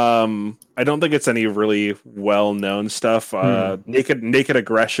 I don't think it's any really well known stuff. Naked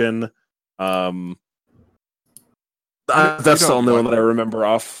Aggression. That's the only one that I remember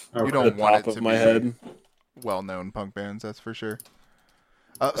off You the don't want top it of to my be head. well-known punk bands, that's for sure.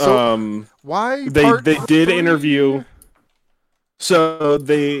 Why they did 3? interview. So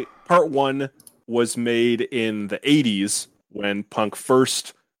part 1 was made in the 80s when punk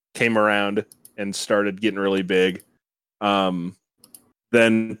first came around and started getting really big.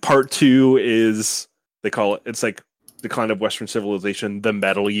 Then part 2 is, they call it's like Decline of Western Civilization, the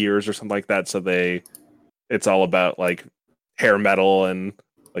metal years or something like that. So it's all about like hair metal and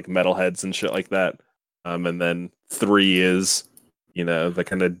like metalheads and shit like that. And then 3 is, you know, the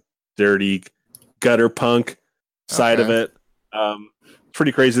kind of dirty gutter punk side of it.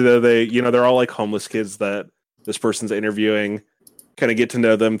 Pretty crazy though. They're all like homeless kids that this person's interviewing, kind of get to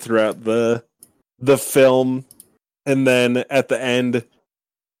know them throughout the film. And then at the end,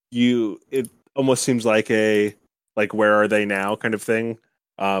 it almost seems like where are they now kind of thing.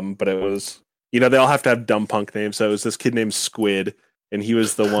 But it was, you know, they all have to have dumb punk names. So it was this kid named Squid, and he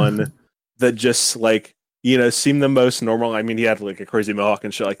was the one that just like, you know, seemed the most normal. I mean, he had like a crazy mohawk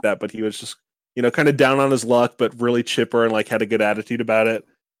and shit like that, but he was just, you know, kind of down on his luck, but really chipper and like had a good attitude about it.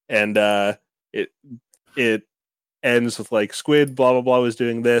 And it ends with like Squid, blah blah blah, was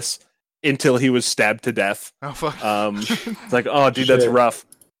doing this until he was stabbed to death. Oh fuck! It's like, oh dude, that's rough.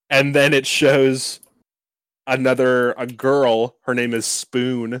 And then it shows a girl. Her name is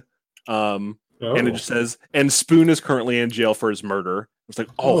Spoon. And it just says, and Spoon is currently in jail for his murder. It's like,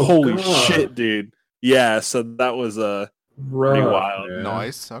 holy God. Shit, dude. Yeah, so that was pretty wild. Yeah.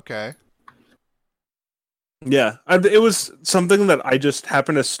 Nice. Okay. Yeah, it was something that I just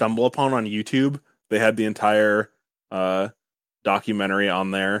happened to stumble upon on YouTube. They had the entire documentary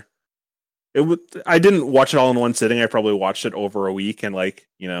on there. I didn't watch it all in one sitting. I probably watched it over a week in like,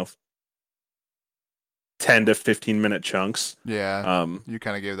 you know, 10 to 15 minute chunks. Yeah. You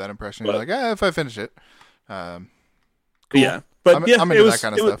kind of gave that impression. You're like, if I finish it. Cool. Yeah. But I'm into that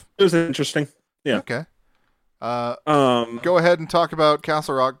kind of stuff. It was interesting. Yeah. Okay. Go ahead and talk about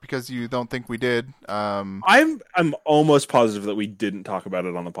Castle Rock because you don't think we did. I'm almost positive that we didn't talk about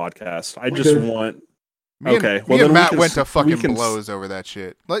it on the podcast. I just want. Me and Matt went to fucking blows over that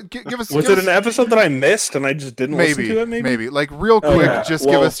shit. Like, give us. Was it an episode that I missed and I just didn't listen to it? Maybe. Like real quick, give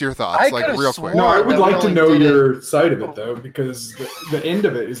us your thoughts. Like real quick. No, I would like to know your side of it though, because the end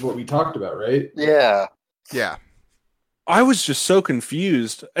of it is what we talked about, right? Yeah. Yeah. I was just so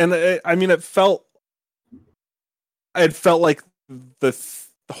confused, and it felt like the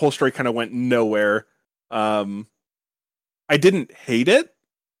whole story kind of went nowhere. I didn't hate it,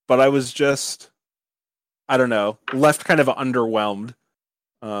 but I was just, I don't know, left kind of underwhelmed.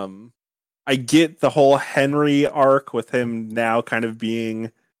 I get the whole Henry arc with him now kind of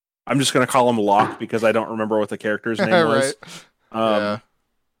being, I'm just going to call him Locke because I don't remember what the character's name was. Yeah.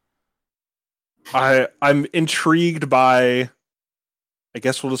 I'm intrigued by, I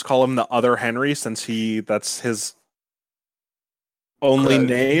guess we'll just call him the other Henry since that's his only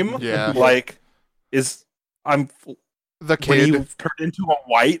name. Yeah. Like, I'm the kid when he turned into a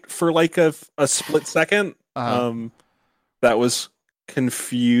white for like a split second. That was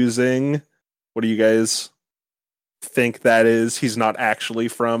confusing. What do you guys think that is? He's not actually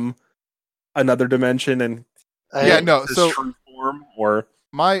from another dimension, and so true form, or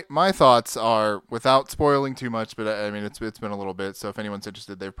my thoughts are, without spoiling too much, but I mean it's been a little bit, so if anyone's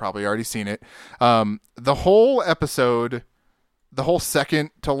interested, they've probably already seen it. The whole episode, the whole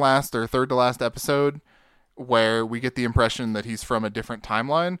second to last or third to last episode, where we get the impression that he's from a different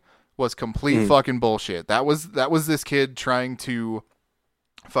timeline, was complete fucking bullshit. That was this kid trying to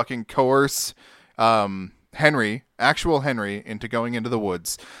fucking coerce actual Henry into going into the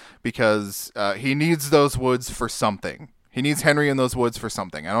woods because he needs those woods for something. He needs Henry in those woods for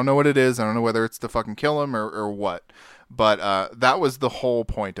something. I don't know what it is. I don't know whether it's to fucking kill him or what. But that was the whole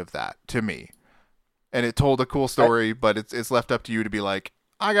point of that to me. And it told a cool story, but it's left up to you to be like,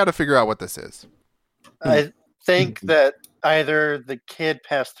 I got to figure out what this is. I think that either the kid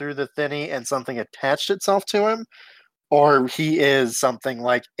passed through the thinny and something attached itself to him, or he is something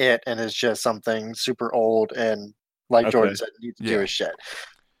like it and is just something super old and, like Jordan said, needs to do his shit.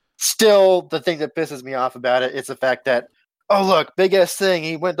 Still, the thing that pisses me off about it is the fact that, oh look, big ass thing,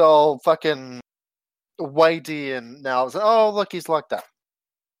 he went all fucking whitey and now it's, oh look, he's locked up.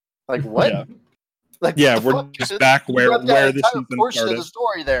 Like what? Yeah. Like, we're just back where the season portion started. Of the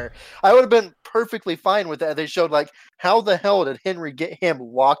story there. I would have been perfectly fine with that. They showed like, how the hell did Henry get him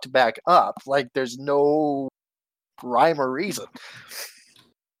locked back up? Like, there's no rhyme or reason.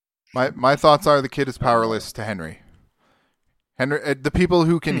 My thoughts are the kid is powerless to Henry. The people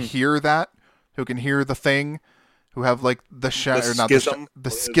who can hear that, who can hear the thing, who have like the schism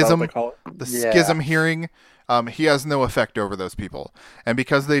hearing, he has no effect over those people. And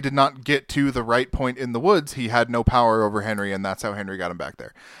because they did not get to the right point in the woods, he had no power over Henry, and that's how Henry got him back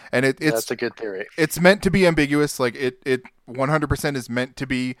there. And that's a good theory. It's meant to be ambiguous, like it 100% is meant to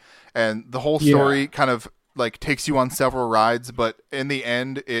be, and the whole story kind of like takes you on several rides, but in the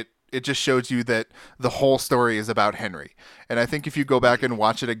end it just shows you that the whole story is about Henry. And I think if you go back and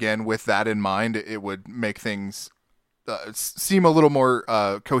watch it again with that in mind, it would make things seem a little more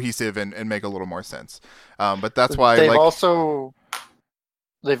cohesive and make a little more sense. But that's why they've also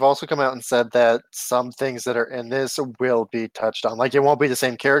come out and said that some things that are in this will be touched on. Like, it won't be the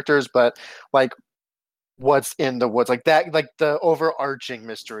same characters, but like what's in the woods, like that, like the overarching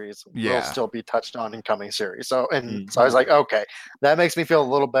mysteries will still be touched on in coming series. So I was like, okay, that makes me feel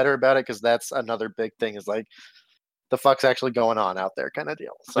a little better about it, because that's another big thing, is like, the fuck's actually going on out there kind of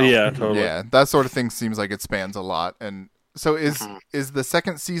deal. So, yeah, totally. Yeah, that sort of thing seems like it spans a lot. And so is the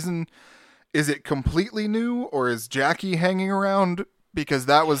second season, is it completely new, or is Jackie hanging around? Because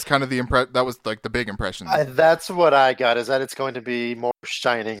that was kind of that was like the big impression. That's what I got, is that it's going to be more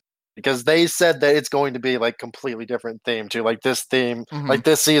Shining, because they said that it's going to be like completely different theme too. Like this theme, like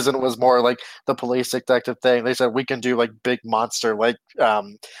this season was more like the police detective thing. They said we can do like big monster, like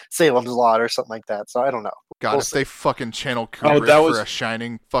Salem's Lot or something like that. So I don't know. God, if they fucking channel Kubrick for a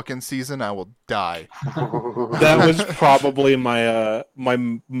Shining fucking season, I will die. That was probably my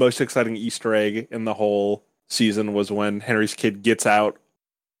my most exciting Easter egg in the whole season, was when Henry's kid gets out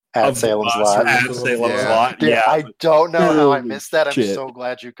at Salem's Lot. At Salem's Lot. Yeah, I don't know how I missed that. I'm so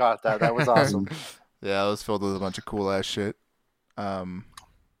glad you caught that. That was awesome. Yeah, it was filled with a bunch of cool ass shit.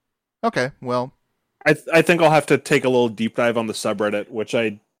 Okay, well, I think I'll have to take a little deep dive on the subreddit, which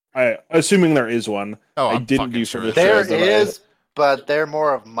I assuming there is one. Oh, I didn't do for this. There is, but they're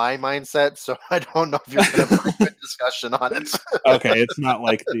more of my mindset, so I don't know if you're going to have a good discussion on it. Okay, it's not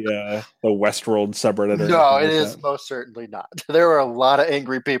like the Westworld subreddit. No, it is most certainly not. There were a lot of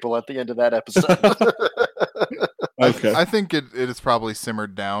angry people at the end of that episode. Okay. I think it is probably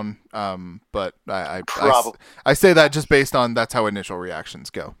simmered down. But Probably. I say that just based on that's how initial reactions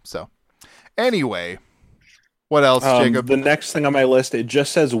go. So anyway, what else, Jacob? The next thing on my list, it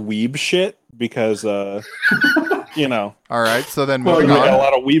just says weeb shit because you know. All right, so then We moving got a on.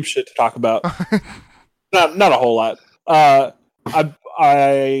 lot of weeb shit to talk about. not a whole lot.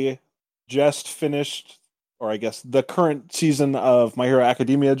 I just finished, or I guess the current season of My Hero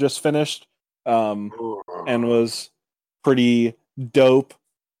Academia just finished, and was pretty dope.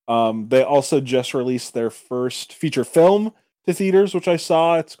 They also just released their first feature film to theaters, which I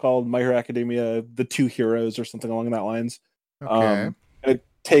saw. It's called My Hero Academia: The Two Heroes, or something along that lines. Okay. It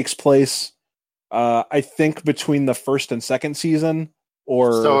takes place, I think, between the first and second season,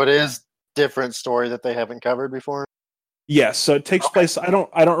 or So it is different story that they haven't covered before. yes. So it takes place. I don't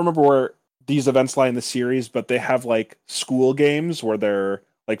remember where these events lie in the series, but they have like school games where they're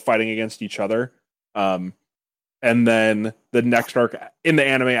like fighting against each other. And then the next arc in the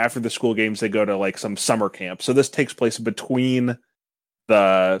anime after the school games, they go to like some summer camp. So this takes place between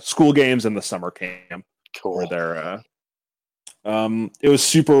the school games and the summer camp. Cool. Where they're, it was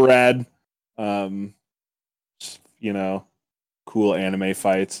super rad. You know, cool anime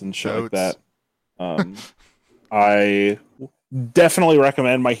fights and shit like that. I definitely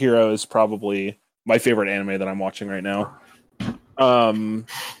recommend. My Hero is probably my favorite anime that I'm watching right now.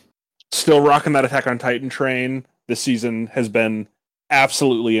 Still rocking that Attack on Titan train. This season has been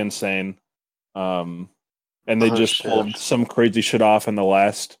absolutely insane. And they just pulled some crazy shit off in the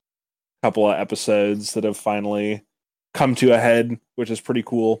last couple of episodes that have finally come to a head, which is pretty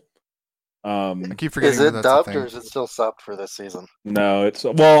cool. I keep forgetting. Is it that's dubbed a thing. or is it still subbed for this season? No,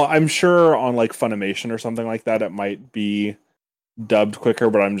 I'm sure on like Funimation or something like that, it might be dubbed quicker,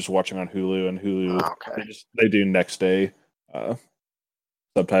 but I'm just watching on Hulu, and Hulu they do next day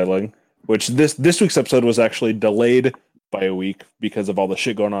subtitling. Which this week's episode was actually delayed by a week because of all the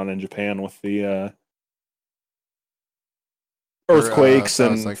shit going on in Japan with the earthquakes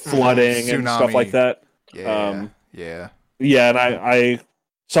and like flooding and stuff like that. Yeah, yeah, and I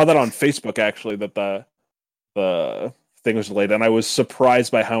saw that on Facebook actually that the thing was delayed, and I was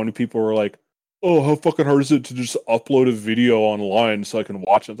surprised by how many people were like, "Oh, how fucking hard is it to just upload a video online so I can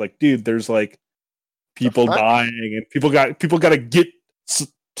watch it?" Like, dude, there's like people dying, and people got to get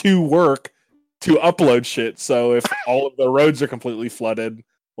to work to upload shit. So if all of the roads are completely flooded,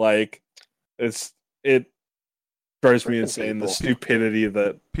 like it drives me insane. The stupidity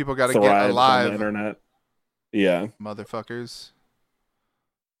that people got to get alive on the internet. Yeah, motherfuckers.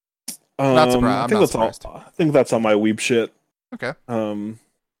 Not surprised. I think that's on my weeb shit. Okay.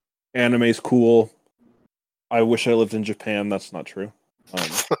 Anime's cool. I wish I lived in Japan. That's not true.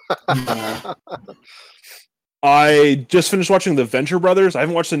 I just finished watching The Venture Brothers. I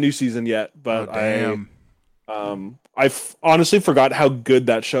haven't watched the new season yet, but I've honestly forgot how good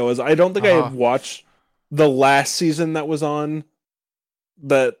that show is. I don't think I had watched the last season that was on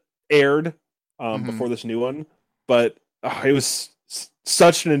that aired before this new one, but it was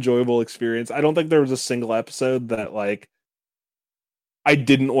such an enjoyable experience. I don't think there was a single episode that like I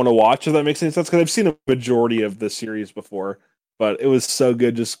didn't want to watch, if that makes any sense, because I've seen a majority of the series before, but it was so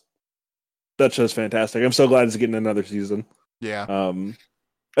good. Just that show's fantastic. I'm so glad it's getting another season. Yeah.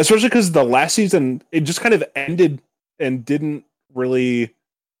 Especially because the last season, it just kind of ended and didn't really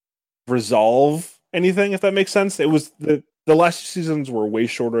resolve anything, if that makes sense. It was the last seasons were way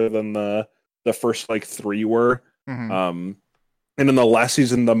shorter than the first like 3 were. Mm-hmm. And in the last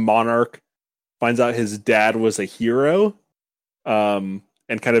season, the Monarch finds out his dad was a hero, and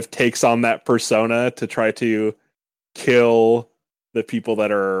kind of takes on that persona to try to kill the people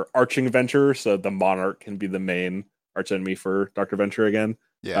that are arching Venture, so the Monarch can be the main arch enemy for Dr. Venture again.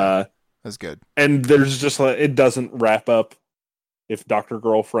 Yeah, that's good. And there's just like, it doesn't wrap up if Dr.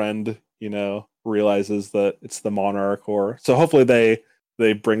 Girlfriend, realizes that it's the Monarch, or so hopefully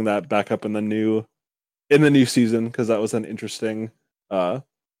they bring that back up in the new season, because that was an interesting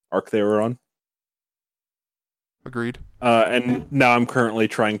arc they were on. Agreed. And now I'm currently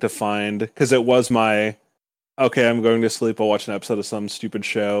trying to find, because it was my I'm going to sleep, I'll watch an episode of some stupid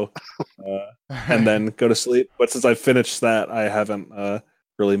show and then go to sleep. But since I finished that, I haven't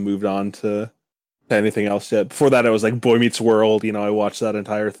really moved on to anything else yet. Before that, it was like Boy Meets World. I watched that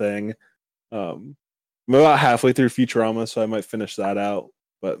entire thing. I'm about halfway through Futurama, so I might finish that out,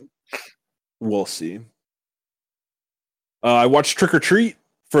 but we'll see. I watched Trick or Treat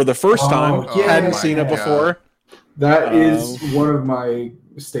for the first time. Hadn't seen it before. That is one of my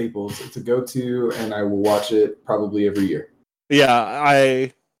staples. It's a go-to, and I will watch it probably every year. Yeah,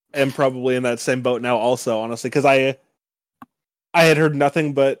 I am probably in that same boat now also, honestly, because I had heard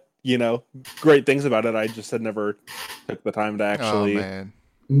nothing but great things about it. I just had never took the time to actually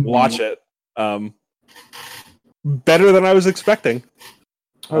watch it. Better than I was expecting.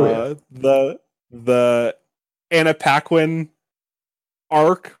 The Anna Paquin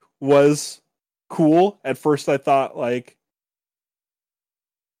arc was cool. At first I thought like,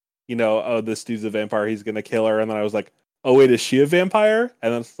 this dude's a vampire, he's gonna kill her, and then I was like, oh wait, is she a vampire?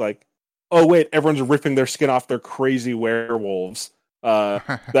 And then it's like, oh wait, everyone's ripping their skin off, they're crazy werewolves.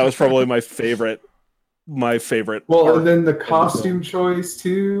 That was probably my favorite. Well, and then the costume choice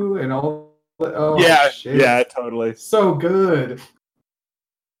too, and all. Oh, shit. Yeah, totally. So good.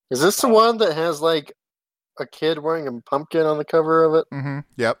 Is this the one that has like a kid wearing a pumpkin on the cover of it? Mm-hmm.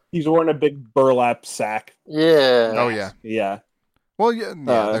 Yep. He's wearing a big burlap sack. Yeah. Oh yeah. Yeah. Well, yeah.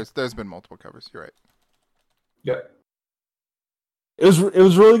 There's been multiple covers. You're right. Yeah. It was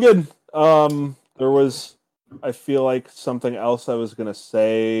really good. There was, I feel like, something else I was gonna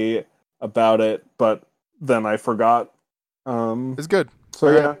say about it, but then I forgot. It's good.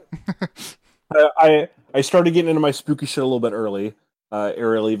 So yeah. I started getting into my spooky shit a little bit early.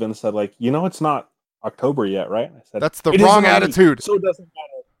 Ariel even said, like, it's not October yet, right? I said, that's the wrong attitude. So it doesn't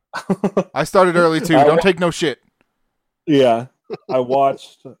matter. I started early too. Don't take no shit. Yeah. I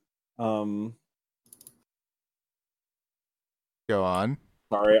watched Go on.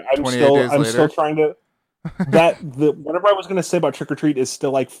 Sorry, I'm still trying to whatever I was gonna say about Trick or Treat is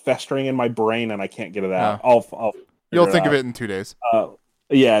still like festering in my brain and I can't get it out. You'll think of it in 2 days.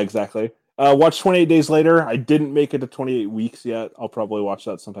 Yeah, exactly. Watch 28 Days Later. I didn't make it to 28 weeks yet. I'll probably watch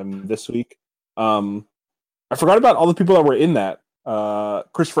that sometime this week. I forgot about all the people that were in that.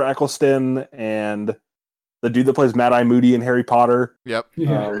 Christopher Eccleston and the dude that plays Mad-Eye Moody in Harry Potter. Yep.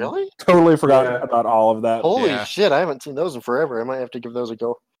 Really? Totally forgot about all of that. Holy shit, I haven't seen those in forever. I might have to give those a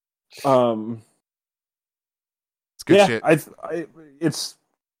go. It's good shit. It's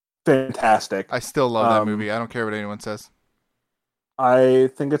fantastic. I still love that movie. I don't care what anyone says. I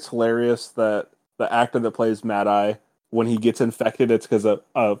think it's hilarious that the actor that plays Mad-Eye, when he gets infected, it's because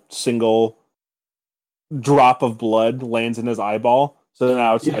a single drop of blood lands in his eyeball. So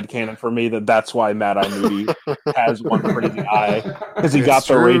now it's headcanon for me that's why Mad-Eye Moody has one crazy eye. Because he got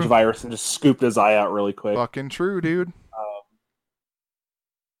the rage virus and just scooped his eye out really quick. Fucking true, dude.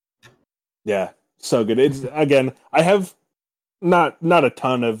 Yeah, so good. It's, again, I have not a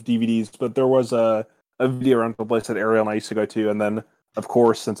ton of DVDs, but there was a video rental place that Ariel and I used to go to, and then, of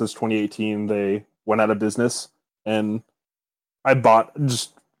course, since it's 2018, they went out of business, and I bought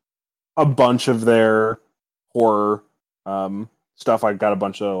just a bunch of their horror stuff. I got a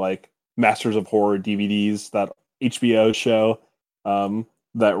bunch of like Masters of Horror DVDs, that HBO show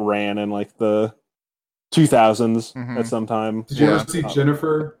that ran in like the 2000s at some time. Did you ever see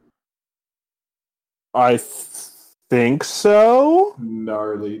Jennifer? I think so.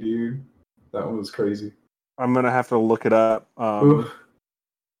 Gnarly, dude. That one was crazy. I'm gonna have to look it up. It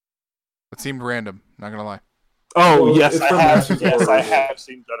seemed random. Not gonna lie. Oh well, yes, I have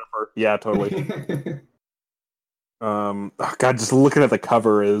seen Jennifer. Yeah, totally. Oh God, just looking at the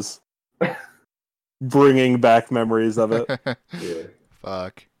cover is bringing back memories of it. Yeah.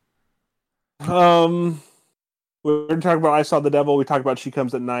 Fuck. We're talking about I Saw the Devil. We talked about She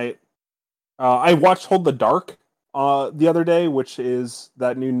Comes at Night. I watched Hold the Dark the other day, which is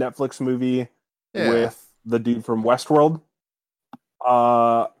that new Netflix movie with the dude from Westworld.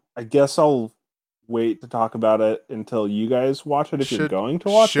 I guess I'll wait to talk about it until you guys watch it if you're going to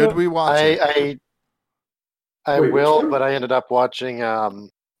watch it. Should we watch it? I will, but I ended up watching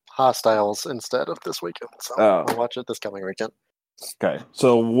Hostiles instead of this weekend, so I'll watch it this coming weekend. Okay,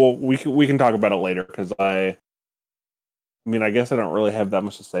 so we can talk about it later because I guess I don't really have that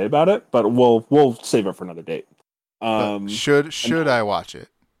much to say about it, but we'll save it for another date. Should I watch it?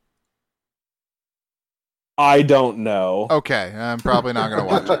 I don't know. Okay, I'm probably not going to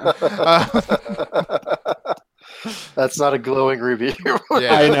watch it. That's not a glowing review.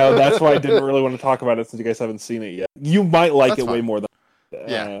 Yeah. I know. That's why I didn't really want to talk about it since you guys haven't seen it yet. You might like it way more than.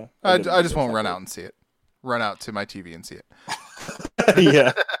 I just won't run out and see it. Run out to my TV and see it.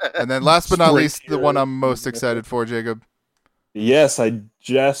 Yeah. And then last but not least, the one I'm most excited for, Jacob. Yes, I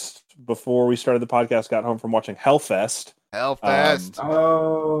just, before we started the podcast, got home from watching Hellfest.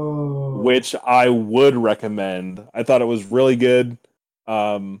 Which I would recommend. I thought it was really good.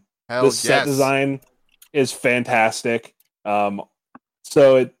 The set design is fantastic.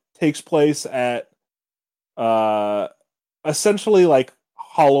 So it takes place at essentially like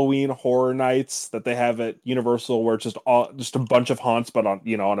Halloween Horror Nights that they have at Universal, where it's just a bunch of haunts, but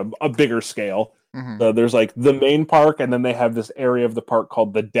on a bigger scale. Mm-hmm. So there's like the main park, and then they have this area of the park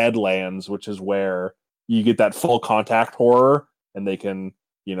called the Deadlands, which is where you get that full contact horror, and they can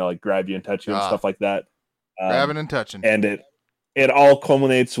like grab you and touch you and Ah. stuff like that. Grabbing and touching. And it all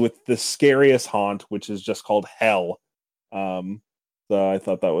culminates with the scariest haunt, which is just called Hell. So I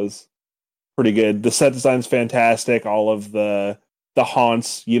thought that was pretty good. The set design's fantastic. All of the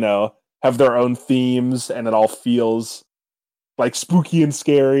haunts, have their own themes, and it all feels like spooky and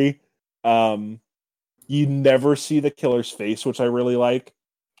scary. You never see the killer's face, which I really like.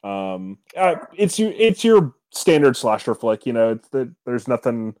 It's your standard slasher flick. There's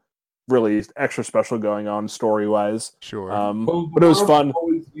nothing really extra special going on story wise. Sure. But it was fun.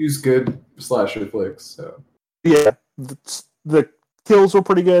 Always use good slasher flicks. So Yeah, the kills were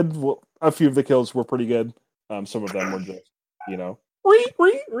pretty good. Well, a few of the kills were pretty good. Some of them were just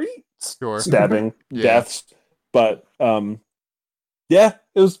Sure. stabbing Yeah. deaths. But it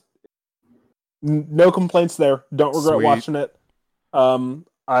was no complaints there. Don't regret Sweet. watching it.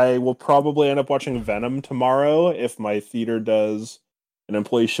 I will probably end up watching Venom tomorrow if my theater does an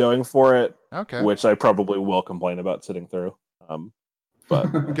employee showing for it, Okay. which I probably will complain about sitting through.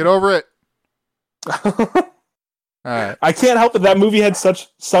 But Get over it. All right. I can't help it. That movie had such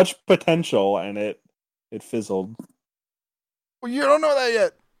potential, and it fizzled. Well, you don't know that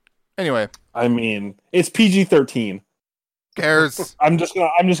yet. Anyway, I mean, it's PG-13. who cares? I'm just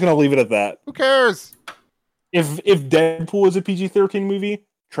gonna leave it at that. Who cares? If Deadpool was a PG-13 movie,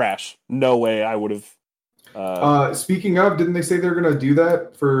 trash. No way I would have. speaking of, didn't they say they're gonna do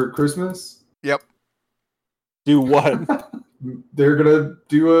that for Christmas? Yep. Do what? They're gonna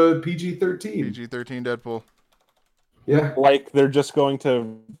do a PG-13. PG-13 Deadpool. Yeah. Like they're just going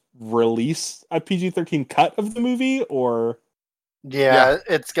to release a PG-13 cut of the movie, or Yeah,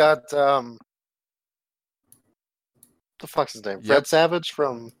 it's got the fuck's his name? Yep. Fred Savage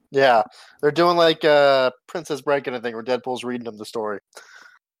from they're doing like Princess Bride kind of thing where Deadpool's reading them the story.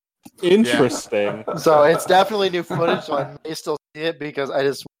 interesting. So it's definitely new footage, so I may still see it because I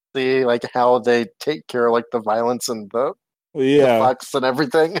just see like how they take care of like the violence and the Yeah. fucks and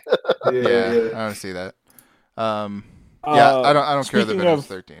everything. Yeah, I don't see that. Yeah, I don't care that speaking Venom's of-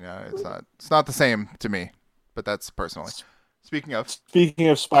 13. It's not the same to me, but that's personally. Speaking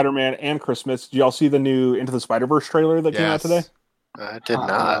of Spider-Man and Christmas, did y'all see the new Into the Spider-Verse trailer that came out today? I did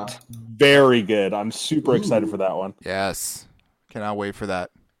not. Very good. I'm super excited for that one. Yes. Cannot wait for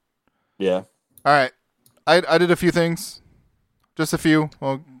that. Yeah. All right. I did a few things. Just a few.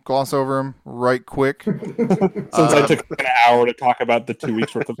 We'll gloss over them right quick. Since I took an hour to talk about the 2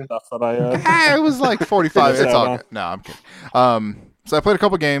 weeks worth of stuff that I It was like 45. Figure It's this all out, good. No, I'm kidding. So I played a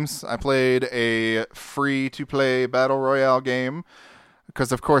couple games. I played a free-to-play battle royale game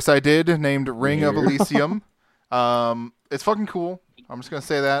because, of course, I did, named Ring of Elysium. It's fucking cool. I'm just gonna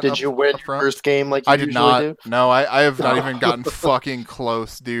say that. Did you win your first game like you I did usually not. do? No, I have not even gotten fucking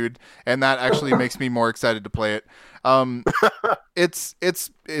close, dude. And that actually makes me more excited to play it. It's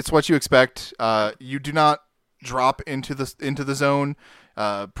what you expect. You do not drop into the zone.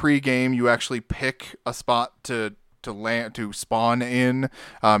 Pre-game, you actually pick a spot to spawn in,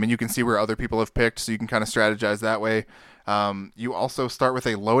 and you can see where other people have picked, so you can kind of strategize that way. You also start with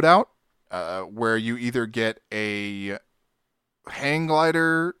a loadout, where you either get a hang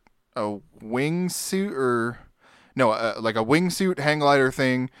glider, a wingsuit, or no, like a wingsuit, hang glider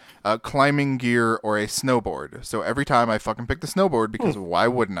thing, climbing gear, or a snowboard. So every time I fucking pick the snowboard because why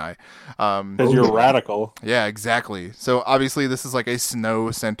wouldn't I? because you're radical. Yeah, exactly. So obviously this is like a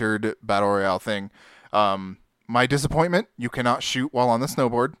snow-centered battle royale thing. My disappointment: you cannot shoot while on the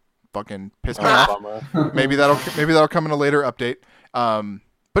snowboard. Fucking piss me off. Bummer. Maybe that'll come in a later update.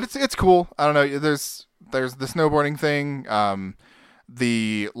 But it's cool. I don't know. There's the snowboarding thing.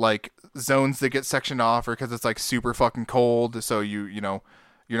 The like zones that get sectioned off are because it's like super fucking cold. So you know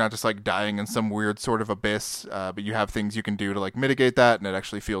you're not just like dying in some weird sort of abyss. But you have things you can do to like mitigate that, and it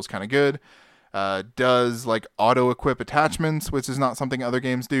actually feels kind of good. Does like auto equip attachments, which is not something other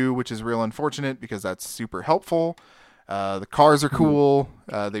games do, which is real unfortunate because that's super helpful. The cars are cool.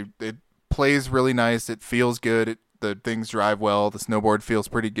 It plays really nice. It feels good. The things drive well. The snowboard feels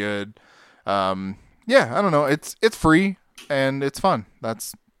pretty good. Yeah, I don't know. It's free and it's fun.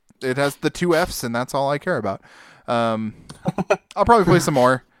 It has the 2 Fs and that's all I care about. I'll probably play some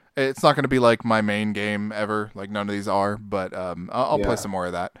more. It's not going to be like my main game ever. Like none of these are, but I'll play some more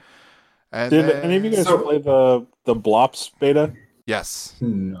of that. And Did then- any of you guys play the Blops beta? Yes.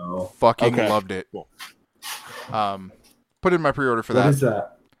 No. Fucking Okay. loved it. Cool. Put in my pre-order for What that. is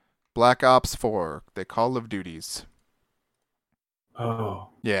that? Black Ops 4, the Call of Duties. Oh.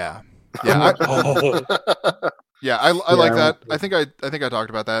 Yeah. Yeah. I like that. Yeah. I think I talked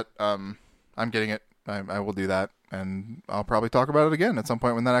about that. I'm getting it. I will do that, and I'll probably talk about it again at some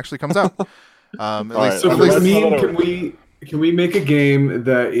point when that actually comes out. At right. least, So at for least the let's- meme, Can we make a game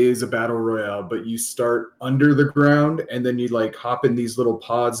that is a battle royale, but you start under the ground and then you like hop in these little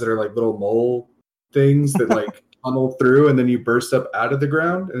pods that are like little mole things that like tunnel through, and then you burst up out of the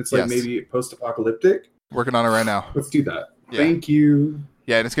ground, and it's like maybe post-apocalyptic. Working on it right now. Let's do that. Yeah. Thank you.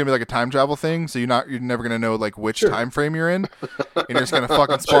 Yeah, and it's gonna be like a time travel thing, so you're never gonna know like which time frame you're in, and you're just gonna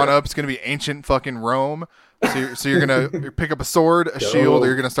fucking spawn up. It's gonna be ancient fucking Rome. So you're gonna pick up a sword, a shield, or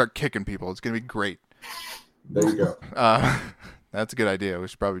you're gonna start kicking people. It's gonna be great. There you go. That's a good idea. We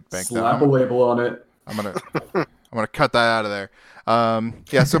should probably bank that. Slap a label on it. I'm gonna cut that out of there.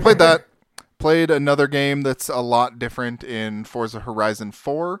 Yeah, so played that. Played another game that's a lot different in Forza Horizon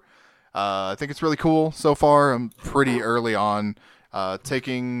 4. I think it's really cool so far. I'm pretty early on.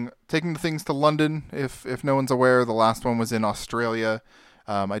 Taking the things to London. If no one's aware, the last one was in Australia.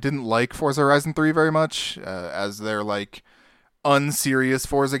 I didn't like Forza Horizon 3 very much, as they're like unserious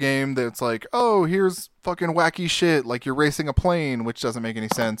Forza game that's like, oh, here's fucking wacky shit, like you're racing a plane, which doesn't make any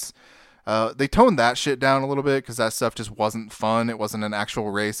sense. They toned that shit down a little bit because that stuff just wasn't fun. It wasn't an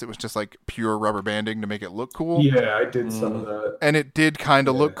actual race. It was just like pure rubber banding to make it look cool. Yeah, I did some of that. And it did kind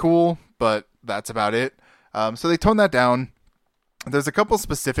of look cool, but that's about it. So they toned that down. There's a couple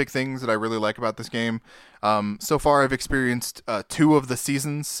specific things that I really like about this game. So far, I've experienced 2 of the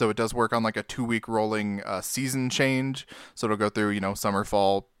seasons, so it does work on like a 2-week rolling season change. So it'll go through, summer,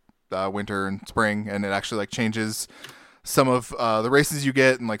 fall, winter, and spring, and it actually like changes some of the races you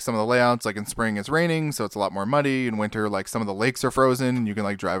get and like some of the layouts. Like in spring, it's raining, so it's a lot more muddy. In winter, like some of the lakes are frozen, and you can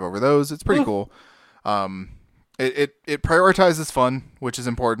like drive over those. It's pretty cool. It prioritizes fun, which is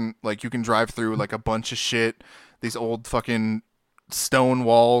important. Like you can drive through like a bunch of shit. These old fucking stone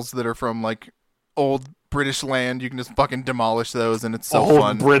walls that are from like old British land. You can just fucking demolish those, and it's so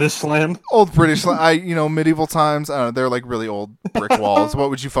fun. British land? Old British land. Medieval times. I don't know. They're like really old brick walls. What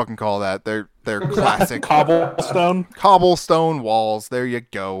would you fucking call that? They're classic. Cobblestone walls. There you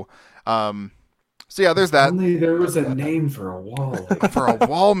go. So yeah, there's that. Only there was a name for a wall. For a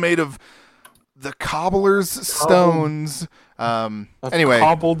wall made of the cobbler's stones. Anyway.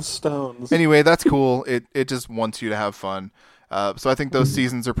 Cobbled stones. Anyway, that's cool. It just wants you to have fun. So I think those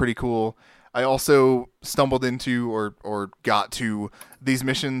seasons are pretty cool. I also stumbled into or got to these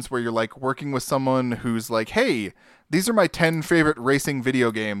missions where you're like working with someone who's like, hey, these are my 10 favorite racing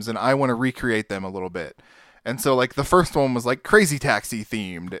video games and I want to recreate them a little bit. And so like the first one was like Crazy Taxi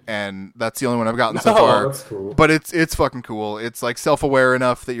themed, and that's the only one I've gotten so far. That's cool. But it's fucking cool. It's like self-aware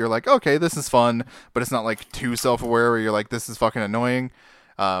enough that you're like, okay, this is fun, but it's not like too self-aware where you're like, this is fucking annoying.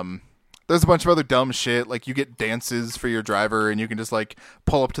 There's a bunch of other dumb shit. Like you get dances for your driver, and you can just like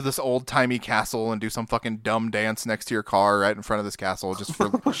pull up to this old timey castle and do some fucking dumb dance next to your car right in front of this castle just for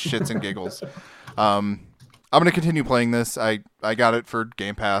shits and giggles. I'm going to continue playing this. I got it for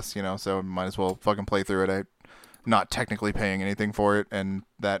Game Pass, so might as well fucking play through it. I'm not technically paying anything for it, and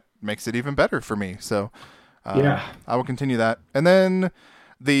that makes it even better for me. So I will continue that. And then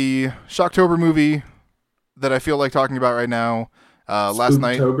the Shocktober movie that I feel like talking about right now, last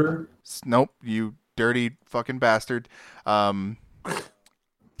night. Nope, you dirty fucking bastard. Lost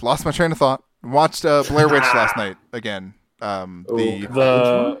my train of thought. Watched Blair Witch last night again.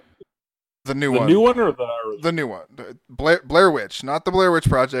 The new one. The new one or the new one? Blair Witch, not the Blair Witch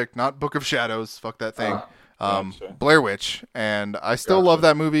Project, not Book of Shadows. Fuck that thing. Gotcha. Blair Witch, and I still love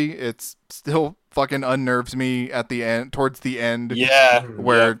that movie. It's still fucking unnerves me at the end, towards the end. Yeah,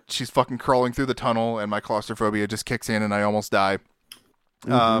 where she's fucking crawling through the tunnel, and my claustrophobia just kicks in, and I almost die.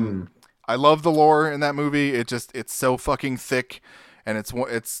 I love the lore in that movie. It's so fucking thick, and it's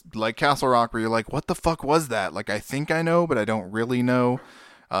like Castle Rock, where you're like, what the fuck was that? Like, I think I know, but I don't really know.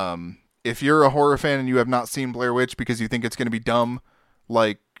 If you're a horror fan and you have not seen Blair Witch because you think it's going to be dumb,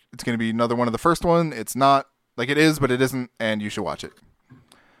 like it's going to be another one of the first one, it's not. Like it is, but it isn't, and you should watch it.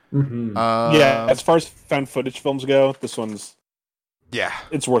 Mm-hmm. Yeah, as far as found footage films go, this one's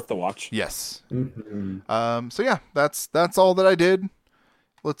it's worth the watch. Yes. Mm-hmm. So yeah, that's all that I did.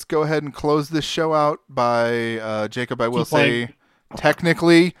 Let's go ahead and close this show out by Jacob. I will say,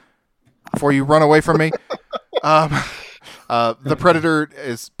 technically, before you run away from me, The Predator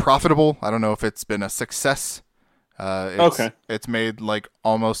is profitable. I don't know if it's been a success. It's made like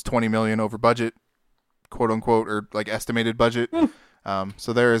almost 20 million over budget, quote unquote, or like estimated budget.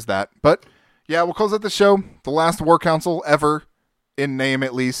 So there is that. But yeah, we'll close out the show. The last War Council ever, in name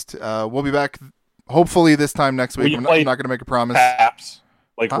at least. We'll be back hopefully this time next week. I'm not going to make a promise. Taps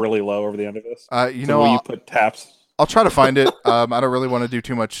really low over the end of this. You put taps. I'll try to find it. I don't really want to do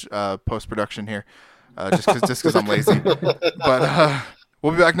too much post production here, just because I'm lazy. But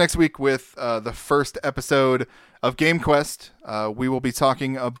we'll be back next week with the first episode of Game Quest. We will be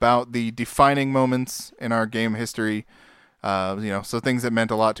talking about the defining moments in our game history. So things that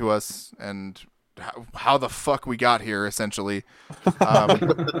meant a lot to us and how the fuck we got here, essentially.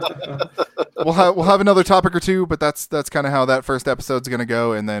 We'll have another topic or two, but that's kind of how that first episode's going to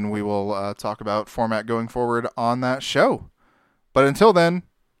go, and then we will talk about format going forward on that show. But until then,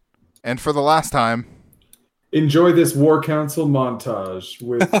 and for the last time, enjoy this War Council montage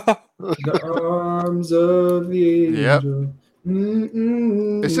with the arms of the angel.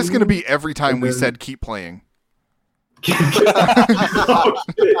 Yep. It's just going to be every time we said keep playing. Oh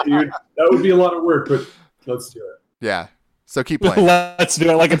shit, dude. That would be a lot of work, but let's do it. Yeah. So keep playing. Let's do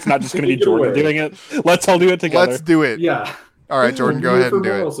it. Like it's not just going to be Jordan doing it. Let's all do it together. Let's do it. Yeah. All right, Jordan, go ahead and do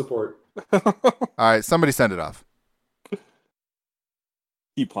moral it. Support. All right, somebody send it off.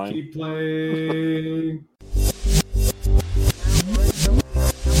 Keep playing. Keep playing.